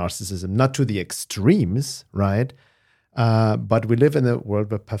covert narcissism, not to the extremes, right? But we live in a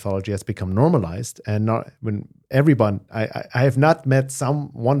world where pathology has become normalized, and when everyone, I have not met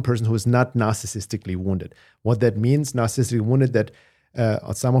one person who is not narcissistically wounded. What that means, narcissistically wounded, that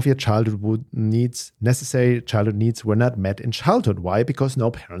some of your necessary childhood needs were not met in childhood. Why? Because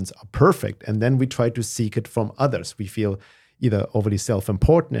no parents are perfect, and then we try to seek it from others. We feel either overly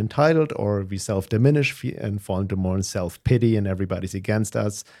self-important, entitled, or we self-diminish and fall into more self-pity, and everybody's against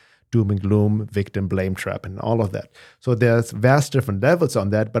us. Doom and gloom, victim blame trap, and all of that. So there's vast different levels on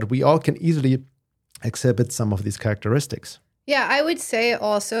that, but we all can easily exhibit some of these characteristics. Yeah, I would say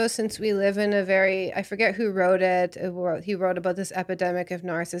also, since we live in I forget who wrote it. He wrote about this epidemic of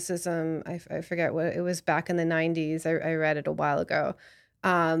narcissism. I forget what it was back in the 90s. I read it a while ago.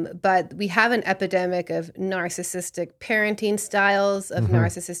 But we have an epidemic of narcissistic parenting styles, of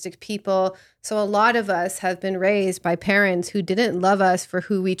narcissistic people. So a lot of us have been raised by parents who didn't love us for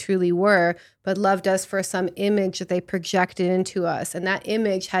who we truly were, but loved us for some image that they projected into us. And that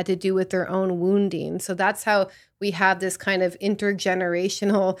image had to do with their own wounding. So that's how we have this kind of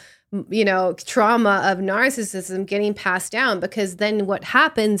intergenerational, trauma of narcissism getting passed down. Because then what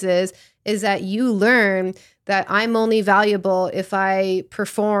happens is that you learn that I'm only valuable if I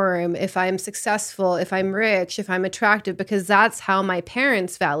perform, if I'm successful, if I'm rich, if I'm attractive, because that's how my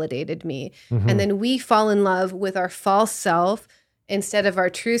parents validated me. And then we fall in love with our false self instead of our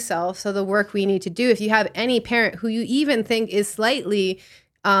true self. So the work we need to do, if you have any parent who you even think is slightly,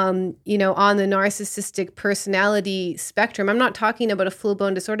 on the narcissistic personality spectrum, I'm not talking about a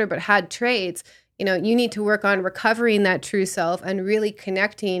full-blown disorder, but had traits, you need to work on recovering that true self and really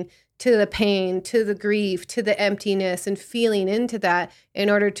connecting to the pain, to the grief, to the emptiness, and feeling into that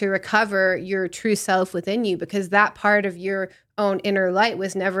in order to recover your true self within you, because that part of your own inner light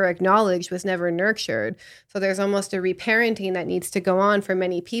was never acknowledged, was never nurtured. So there's almost a reparenting that needs to go on for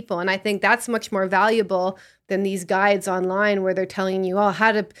many people. And I think that's much more valuable than these guides online where they're telling you, oh,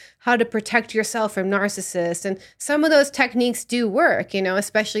 how to protect yourself from narcissists. And some of those techniques do work,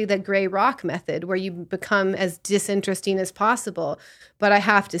 especially the gray rock method where you become as disinteresting as possible. But I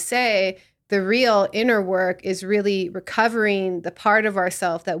have to say, the real inner work is really recovering the part of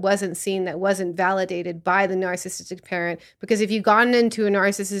ourself that wasn't seen, that wasn't validated by the narcissistic parent. Because if you've gotten into a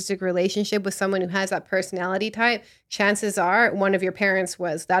narcissistic relationship with someone who has that personality type, chances are one of your parents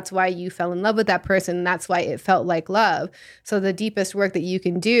was. That's why you fell in love with that person. That's why it felt like love. So the deepest work that you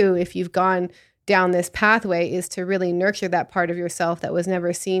can do if you've gone down this pathway is to really nurture that part of yourself that was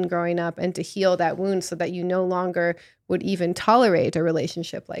never seen growing up and to heal that wound so that you no longer would even tolerate a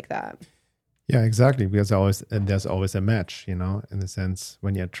relationship like that. Yeah, exactly. Because there's always a match, in the sense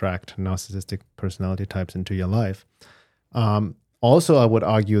when you attract narcissistic personality types into your life. Also, I would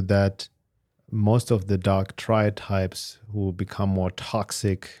argue that most of the dark triad types who become more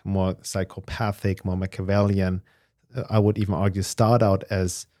toxic, more psychopathic, more Machiavellian, I would even argue start out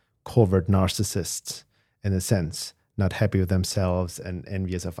as covert narcissists in a sense, not happy with themselves and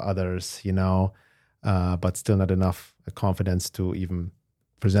envious of others, but still not enough confidence to even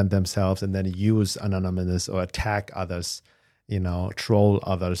present themselves and then use anonymous or attack others, troll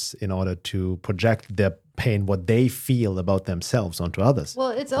others in order to project their pain, what they feel about themselves onto others.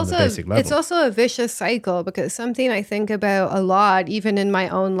 Well, it's also a vicious cycle because something I think about a lot, even in my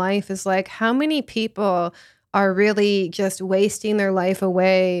own life, is like how many people are really just wasting their life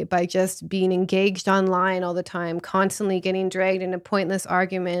away by just being engaged online all the time, constantly getting dragged into pointless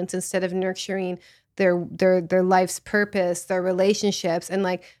arguments instead of nurturing their life's purpose, their relationships. And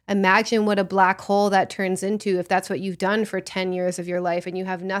like, imagine what a black hole that turns into if that's what you've done for 10 years of your life and you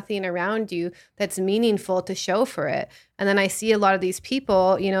have nothing around you that's meaningful to show for it. And then I see a lot of these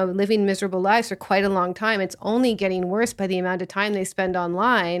people, living miserable lives for quite a long time. It's only getting worse by the amount of time they spend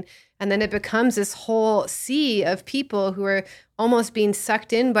online. And then it becomes this whole sea of people who are almost being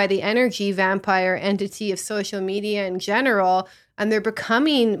sucked in by the energy vampire entity of social media in general. And they're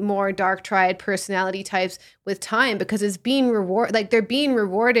becoming more dark triad personality types with time because it's being they're being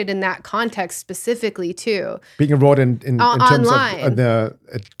rewarded in that context specifically too. Being rewarded in terms of the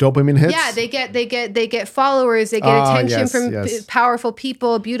dopamine hits. Yeah, they get followers, they get attention from powerful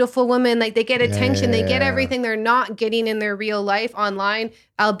people, beautiful women. Like they get attention, they get everything they're not getting in their real life online,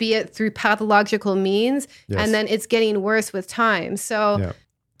 albeit through pathological means. Yes. And then it's getting worse with time.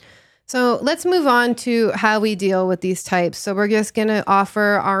 So let's move on to how we deal with these types. So we're just going to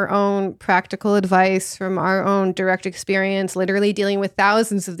offer our own practical advice from our own direct experience, literally dealing with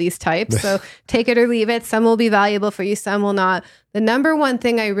thousands of these types. So take it or leave it. Some will be valuable for you, some will not. The number one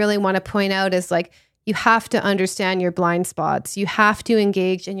thing I really want to point out is like, you have to understand your blind spots. You have to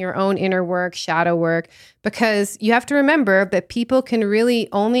engage in your own inner work, shadow work, because you have to remember that people can really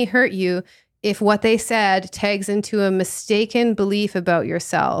only hurt you if what they said tags into a mistaken belief about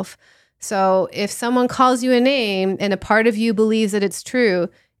yourself. So if someone calls you a name and a part of you believes that it's true,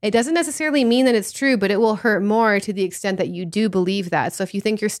 it doesn't necessarily mean that it's true, but it will hurt more to the extent that you do believe that. So if you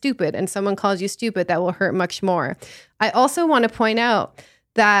think you're stupid and someone calls you stupid, that will hurt much more. I also want to point out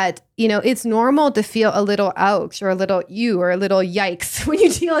that, it's normal to feel a little ouch or a little or a little yikes when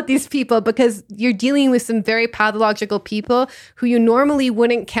you deal with these people because you're dealing with some very pathological people who you normally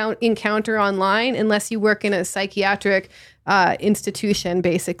wouldn't encounter online unless you work in a psychiatric institution,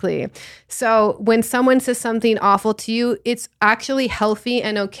 basically. So when someone says something awful to you, it's actually healthy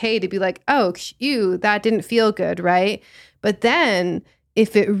and okay to be like, oh, ew, that didn't feel good, right? But then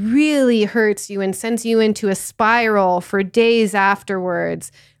if it really hurts you and sends you into a spiral for days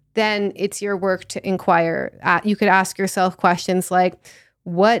afterwards, then it's your work to inquire. You could ask yourself questions like,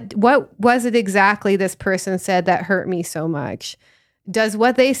 what was it exactly this person said that hurt me so much? Does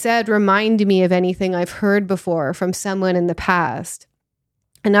what they said remind me of anything I've heard before from someone in the past?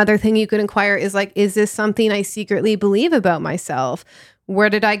 Another thing you could inquire is like, is this something I secretly believe about myself? Where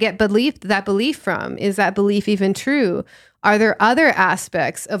did I get that belief from? Is that belief even true? Are there other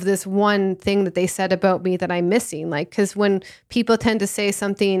aspects of this one thing that they said about me that I'm missing? Like, because when people tend to say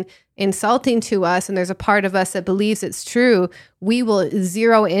something insulting to us and there's a part of us that believes it's true, we will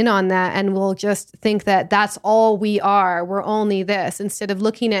zero in on that and we'll just think that that's all we are. We're only this, instead of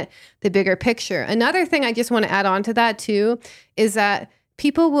looking at the bigger picture. Another thing I just want to add on to that too is that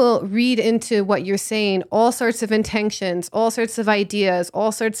people will read into what you're saying all sorts of intentions, all sorts of ideas,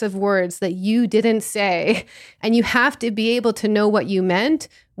 all sorts of words that you didn't say. And you have to be able to know what you meant,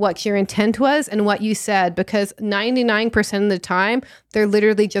 what your intent was, and what you said, because 99% of the time, they're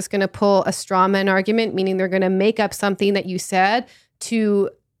literally just going to pull a straw man argument, meaning they're going to make up something that you said to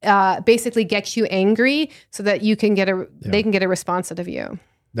basically get you angry so that you can they can get a response out of you.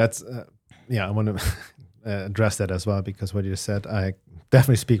 That's, I want to address that as well, because what you said, I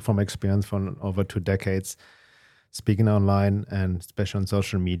definitely speak from experience from over 2 decades, speaking online and especially on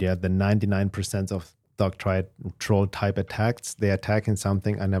social media. The 99% of dark triad troll type attacks, they attack in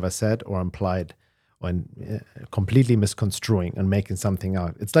something I never said or implied, or completely misconstruing and making something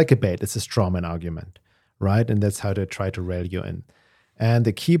out. It's like a bait. It's a straw man argument, right? And that's how they try to rail you in. And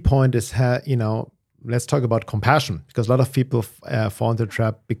the key point is, let's talk about compassion, because a lot of people fall into the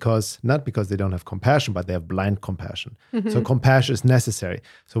trap not because they don't have compassion, but they have blind compassion. Mm-hmm. So compassion is necessary.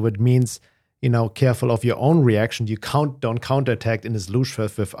 So it means, careful of your own reaction. You don't counterattack in this loose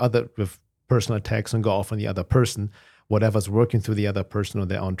with personal attacks and go off on the other person. Whatever's working through the other person or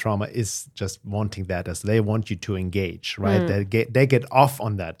their own trauma is just wanting that, as they want you to engage, right? They get off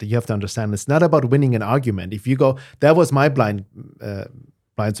on that. You have to understand it's not about winning an argument. If you go, that was my blind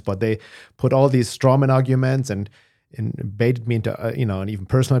spot. They put all these strawman arguments and baited me into, and even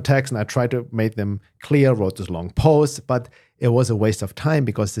personal attacks. And I tried to make them clear, wrote this long post, but it was a waste of time,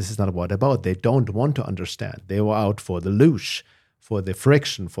 because this is not what about. They don't want to understand. They were out for the loosh, for the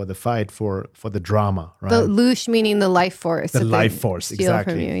friction, for the fight, for the drama, right? The loosh meaning the life force. The life force,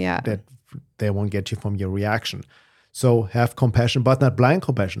 exactly. From you, yeah. That they won't get you from your reaction. So have compassion, but not blind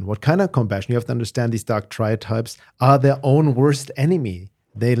compassion. What kind of compassion? You have to understand these dark triad types are their own worst enemy.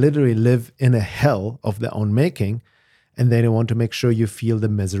 They literally live in a hell of their own making, and they want to make sure you feel the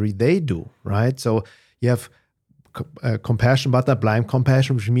misery they do, right? So you have compassion, but not blind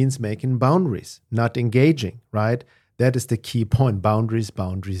compassion, which means making boundaries, not engaging, right? That is the key point. Boundaries,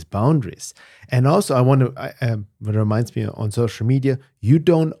 boundaries, boundaries. And also, I want to, it reminds me on social media, you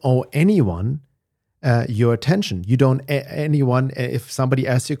don't owe anyone your attention. You don't anyone, if somebody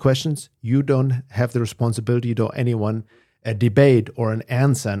asks you questions, you don't have the responsibility. You don't anyone a debate or an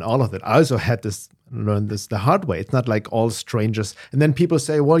answer and all of that. I also had learned this the hard way. It's not like all strangers. And then people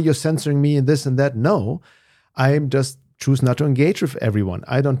say, well, you're censoring me and this and that. No, I'm just choose not to engage with everyone.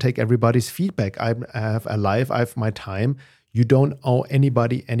 I don't take everybody's feedback. I have a life. I have my time. You don't owe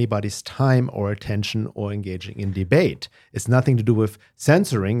anybody's time or attention or engaging in debate. It's nothing to do with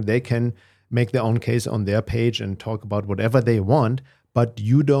censoring. They can make their own case on their page and talk about whatever they want, but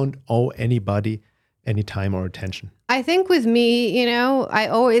you don't owe anybody any time or attention. I think with me, I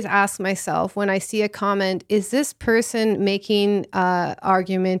always ask myself when I see a comment, is this person making an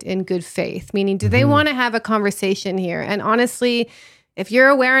argument in good faith? Meaning, do they want to have a conversation here? And honestly, if you're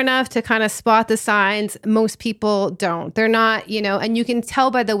aware enough to kind of spot the signs, most people don't. They're not, and you can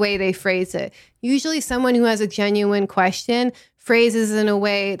tell by the way they phrase it. Usually someone who has a genuine question phrases in a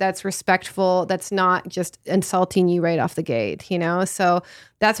way that's respectful, that's not just insulting you right off the gate, So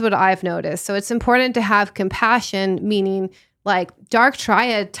that's what I've noticed. So it's important to have compassion, meaning like dark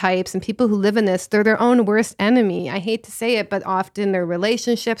triad types and people who live in this, they're their own worst enemy. I hate to say it, but often their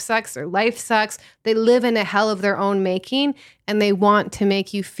relationship sucks, their life sucks. They live in a hell of their own making, and they want to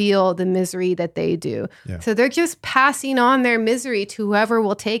make you feel the misery that they do. Yeah. So they're just passing on their misery to whoever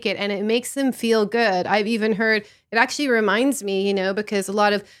will take it, and it makes them feel good. I've even heard, it actually reminds me, because a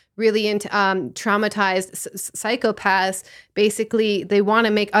lot of really traumatized psychopaths, basically, they want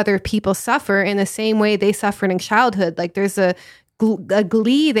to make other people suffer in the same way they suffered in childhood. Like there's a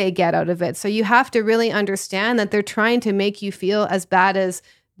glee they get out of it. So you have to really understand that they're trying to make you feel as bad as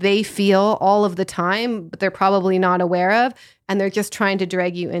they feel all of the time, but they're probably not aware of, and they're just trying to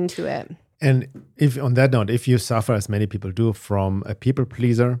drag you into it. And if on that note, if you suffer, as many people do, from a people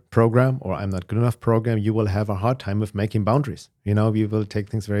pleaser program or I'm not good enough program, you will have a hard time with making boundaries. You will take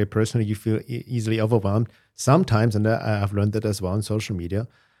things very personally. You feel easily overwhelmed. Sometimes, and I've learned that as well on social media,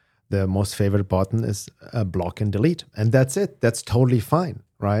 the most favorite button is block and delete. And that's it. That's totally fine,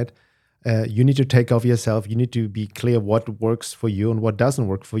 right? You need to take off yourself. You need to be clear what works for you and what doesn't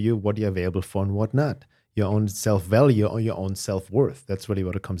work for you, what you're available for and what not. Your own self-value or your own self-worth. That's really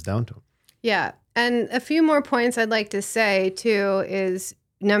what it comes down to. Yeah. And a few more points I'd like to say too is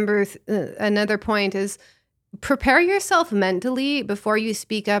another point is prepare yourself mentally before you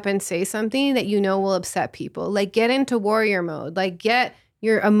speak up and say something that will upset people. Like get into warrior mode, like get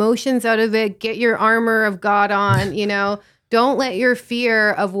your emotions out of it, get your armor of God on, don't let your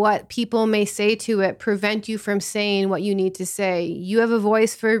fear of what people may say to it prevent you from saying what you need to say. You have a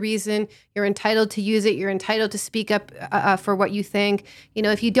voice for a reason. You're entitled to use it. You're entitled to speak up for what you think.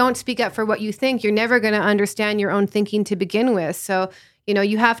 If you don't speak up for what you think, you're never going to understand your own thinking to begin with. So,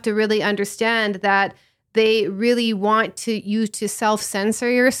 you have to really understand that they really want you to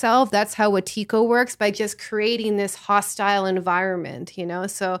self-censor yourself. That's how Wetiko works, by just creating this hostile environment,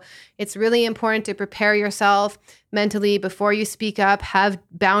 So it's really important to prepare yourself mentally before you speak up, have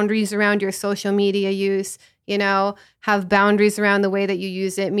boundaries around your social media use, have boundaries around the way that you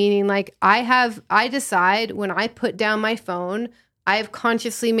use it. Meaning, like, I decide when I put down my phone, I've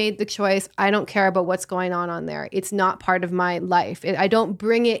consciously made the choice. I don't care about what's going on there. It's not part of my life. I don't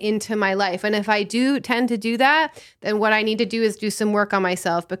bring it into my life. And if I do tend to do that, then what I need to do is do some work on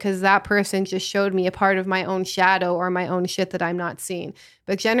myself, because that person just showed me a part of my own shadow or my own shit that I'm not seeing.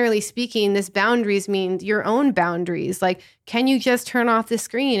 But generally speaking, this boundaries means your own boundaries. Like, can you just turn off the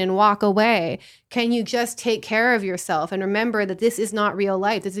screen and walk away? Can you just take care of yourself? And remember that this is not real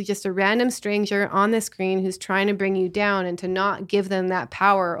life. This is just a random stranger on the screen who's trying to bring you down, and to not give them that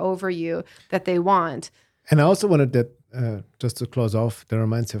power over you that they want. And I also wanted that, just to close off, that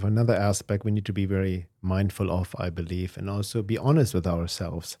reminds me of another aspect we need to be very mindful of, I believe, and also be honest with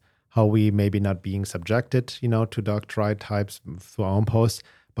ourselves. How we maybe not being subjected, to dark triad types through our own posts,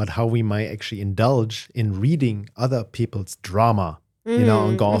 but how we might actually indulge in reading other people's drama,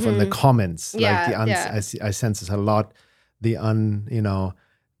 and go off in the comments. I sense this a lot. The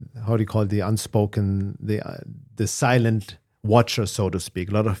how do you call it? The unspoken, the silent watcher, so to speak.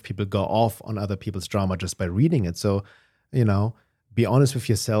 A lot of people go off on other people's drama just by reading it. So, be honest with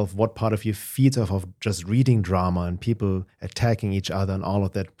yourself. What part of you feeds off of just reading drama and people attacking each other and all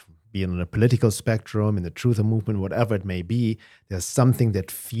of that? Be it on the political spectrum, in the truther movement, whatever it may be, there's something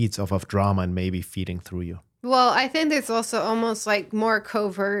that feeds off of drama and maybe feeding through you. Well, I think there's also almost like more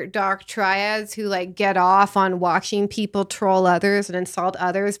covert dark triads who like get off on watching people troll others and insult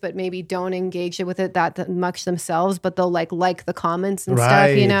others, but maybe don't engage with it that much themselves, but they'll like the comments and stuff,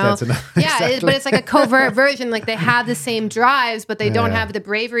 Exactly. But it's like a covert version. Like, they have the same drives, but they don't have the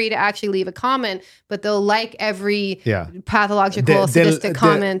bravery to actually leave a comment, but they'll like every pathological, sadistic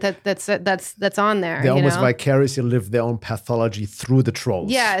comment that's on there. They almost vicariously live their own pathology through the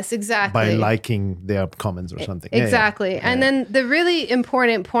trolls. Yes, exactly. By liking their comments or something. Exactly. And then the really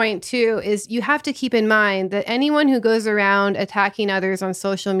important point too is you have to keep in mind that anyone who goes around attacking others on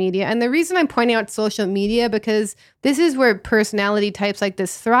social media, and the reason I'm pointing out social media, because this is where personality types like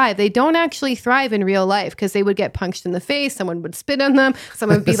this thrive. They don't actually thrive in real life, because they would get punched in the face. Someone would spit on them.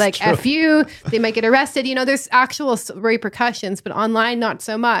 Someone would be like, true. F you. They might get arrested. There's actual repercussions, but online, not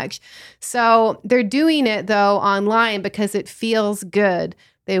so much. So they're doing it though online because it feels good.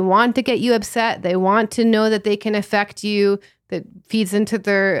 They want to get you upset. They want to know that they can affect you. That feeds into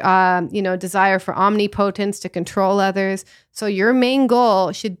their, desire for omnipotence, to control others. So your main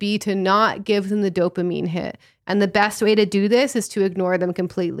goal should be to not give them the dopamine hit. And the best way to do this is to ignore them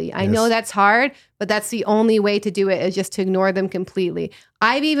completely. I know that's hard, but that's the only way to do it, is just to ignore them completely.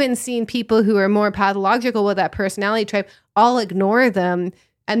 I've even seen people who are more pathological with that personality type, I'll ignore them.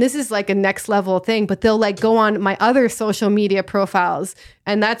 And this is like a next level thing, but they'll like go on my other social media profiles,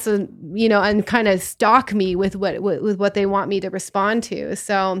 and that's and kind of stalk me with what they want me to respond to.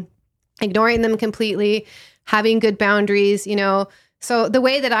 So ignoring them completely, having good boundaries, So the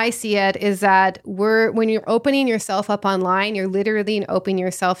way that I see it is that when you're opening yourself up online, you're literally opening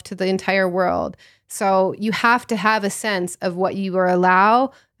yourself to the entire world. So you have to have a sense of what you will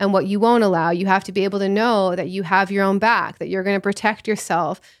allow and what you won't allow. You have to be able to know that you have your own back, that you're going to protect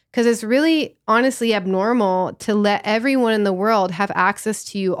yourself, because it's really honestly abnormal to let everyone in the world have access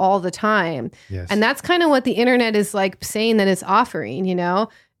to you all the time. Yes. And that's kind of what the internet is like saying that it's offering,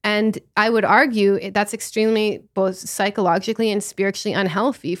 And I would argue that's extremely both psychologically and spiritually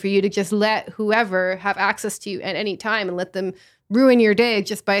unhealthy for you to just let whoever have access to you at any time and let them ruin your day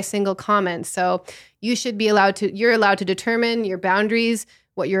just by a single comment. So you're allowed to determine your boundaries,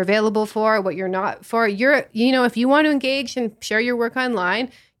 what you're available for, what you're not for. If you want to engage and share your work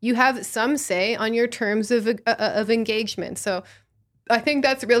online, you have some say on your terms of engagement. So I think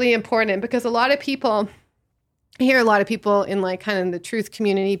that's really important, because I hear a lot of people in like kind of the truth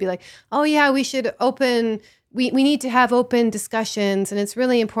community be like, oh yeah, we should we need to have open discussions, and it's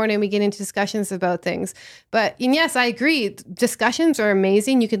really important we get into discussions about things. And yes, I agree. Discussions are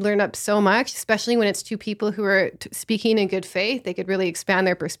amazing. You can learn up so much, especially when it's two people who are speaking in good faith. They could really expand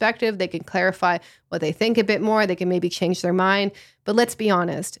their perspective. They can clarify what they think a bit more. They can maybe change their mind. But let's be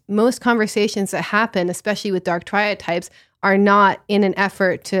honest, most conversations that happen, especially with dark triad types, are not in an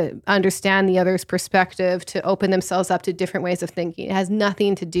effort to understand the other's perspective, to open themselves up to different ways of thinking. It has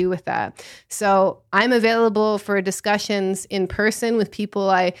nothing to do with that. So I'm available for discussions in person with people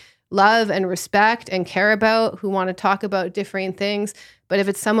I love and respect and care about, who want to talk about different things. But if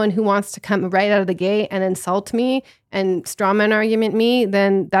it's someone who wants to come right out of the gate and insult me and strawman argument me,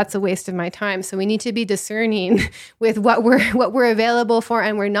 then that's a waste of my time. So we need to be discerning with what we're available for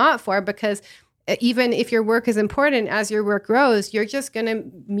and we're not for, because even if your work is important, as your work grows, you're just going to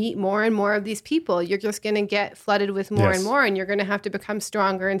meet more and more of these people. You're just going to get flooded with more and more, and you're going to have to become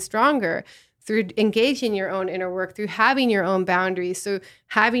stronger and stronger through engaging your own inner work, through having your own boundaries, so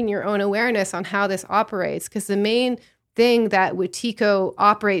having your own awareness on how this operates. Because the main thing that Wetiko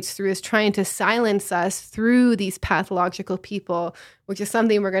operates through is trying to silence us through these pathological people, which is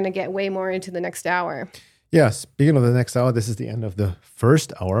something we're going to get way more into the next hour. Yeah, speaking of the next hour, this is the end of the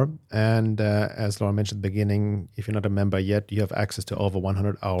first hour. And as Laura mentioned at the beginning, if you're not a member yet, you have access to over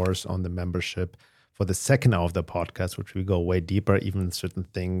 100 hours on the membership for the second hour of the podcast, which we go way deeper. Even certain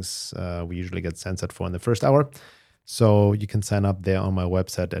things we usually get censored for in the first hour. So you can sign up there on my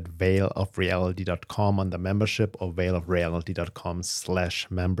website at veilofreality.com on the membership, or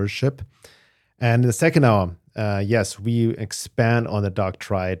veilofreality.com/membership. And in the second hour, yes, we expand on the dark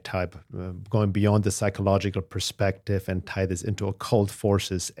triad type, going beyond the psychological perspective and tie this into occult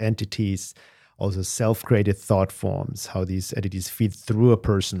forces, entities, also self-created thought forms, how these entities feed through a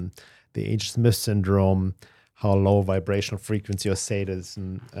person, the H-Smith syndrome, how low vibrational frequency or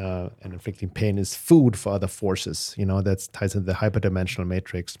sadism and inflicting pain is food for other forces. You know, that ties into the hyperdimensional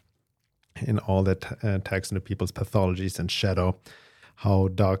matrix in all that tags into people's pathologies and shadow, how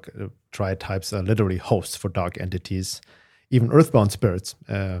dark triad types are literally hosts for dark entities, even earthbound spirits,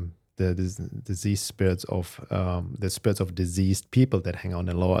 the diseased spirits of the spirits of diseased people that hang out in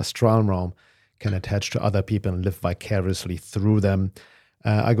the lower astral realm can attach to other people and live vicariously through them.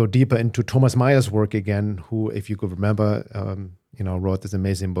 I go deeper into Thomas Meyer's work again, who, if you could remember, wrote this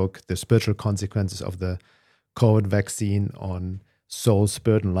amazing book, The Spiritual Consequences of the COVID Vaccine, on soul,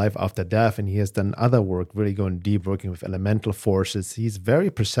 spirit, and life after death. And he has done other work, really going deep, working with elemental forces. He's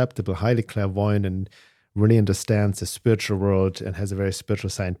very perceptible, highly clairvoyant, and really understands the spiritual world and has a very spiritual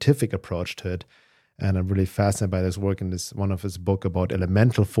scientific approach to it. And I'm really fascinated by this work in this one of his book about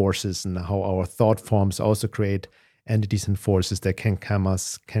elemental forces and how our thought forms also create entities and forces that can come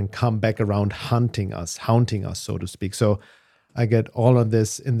back around haunting us, so to speak. So I get all of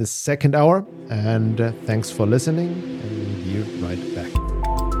this in the second hour, and thanks for listening, and we'll be right back.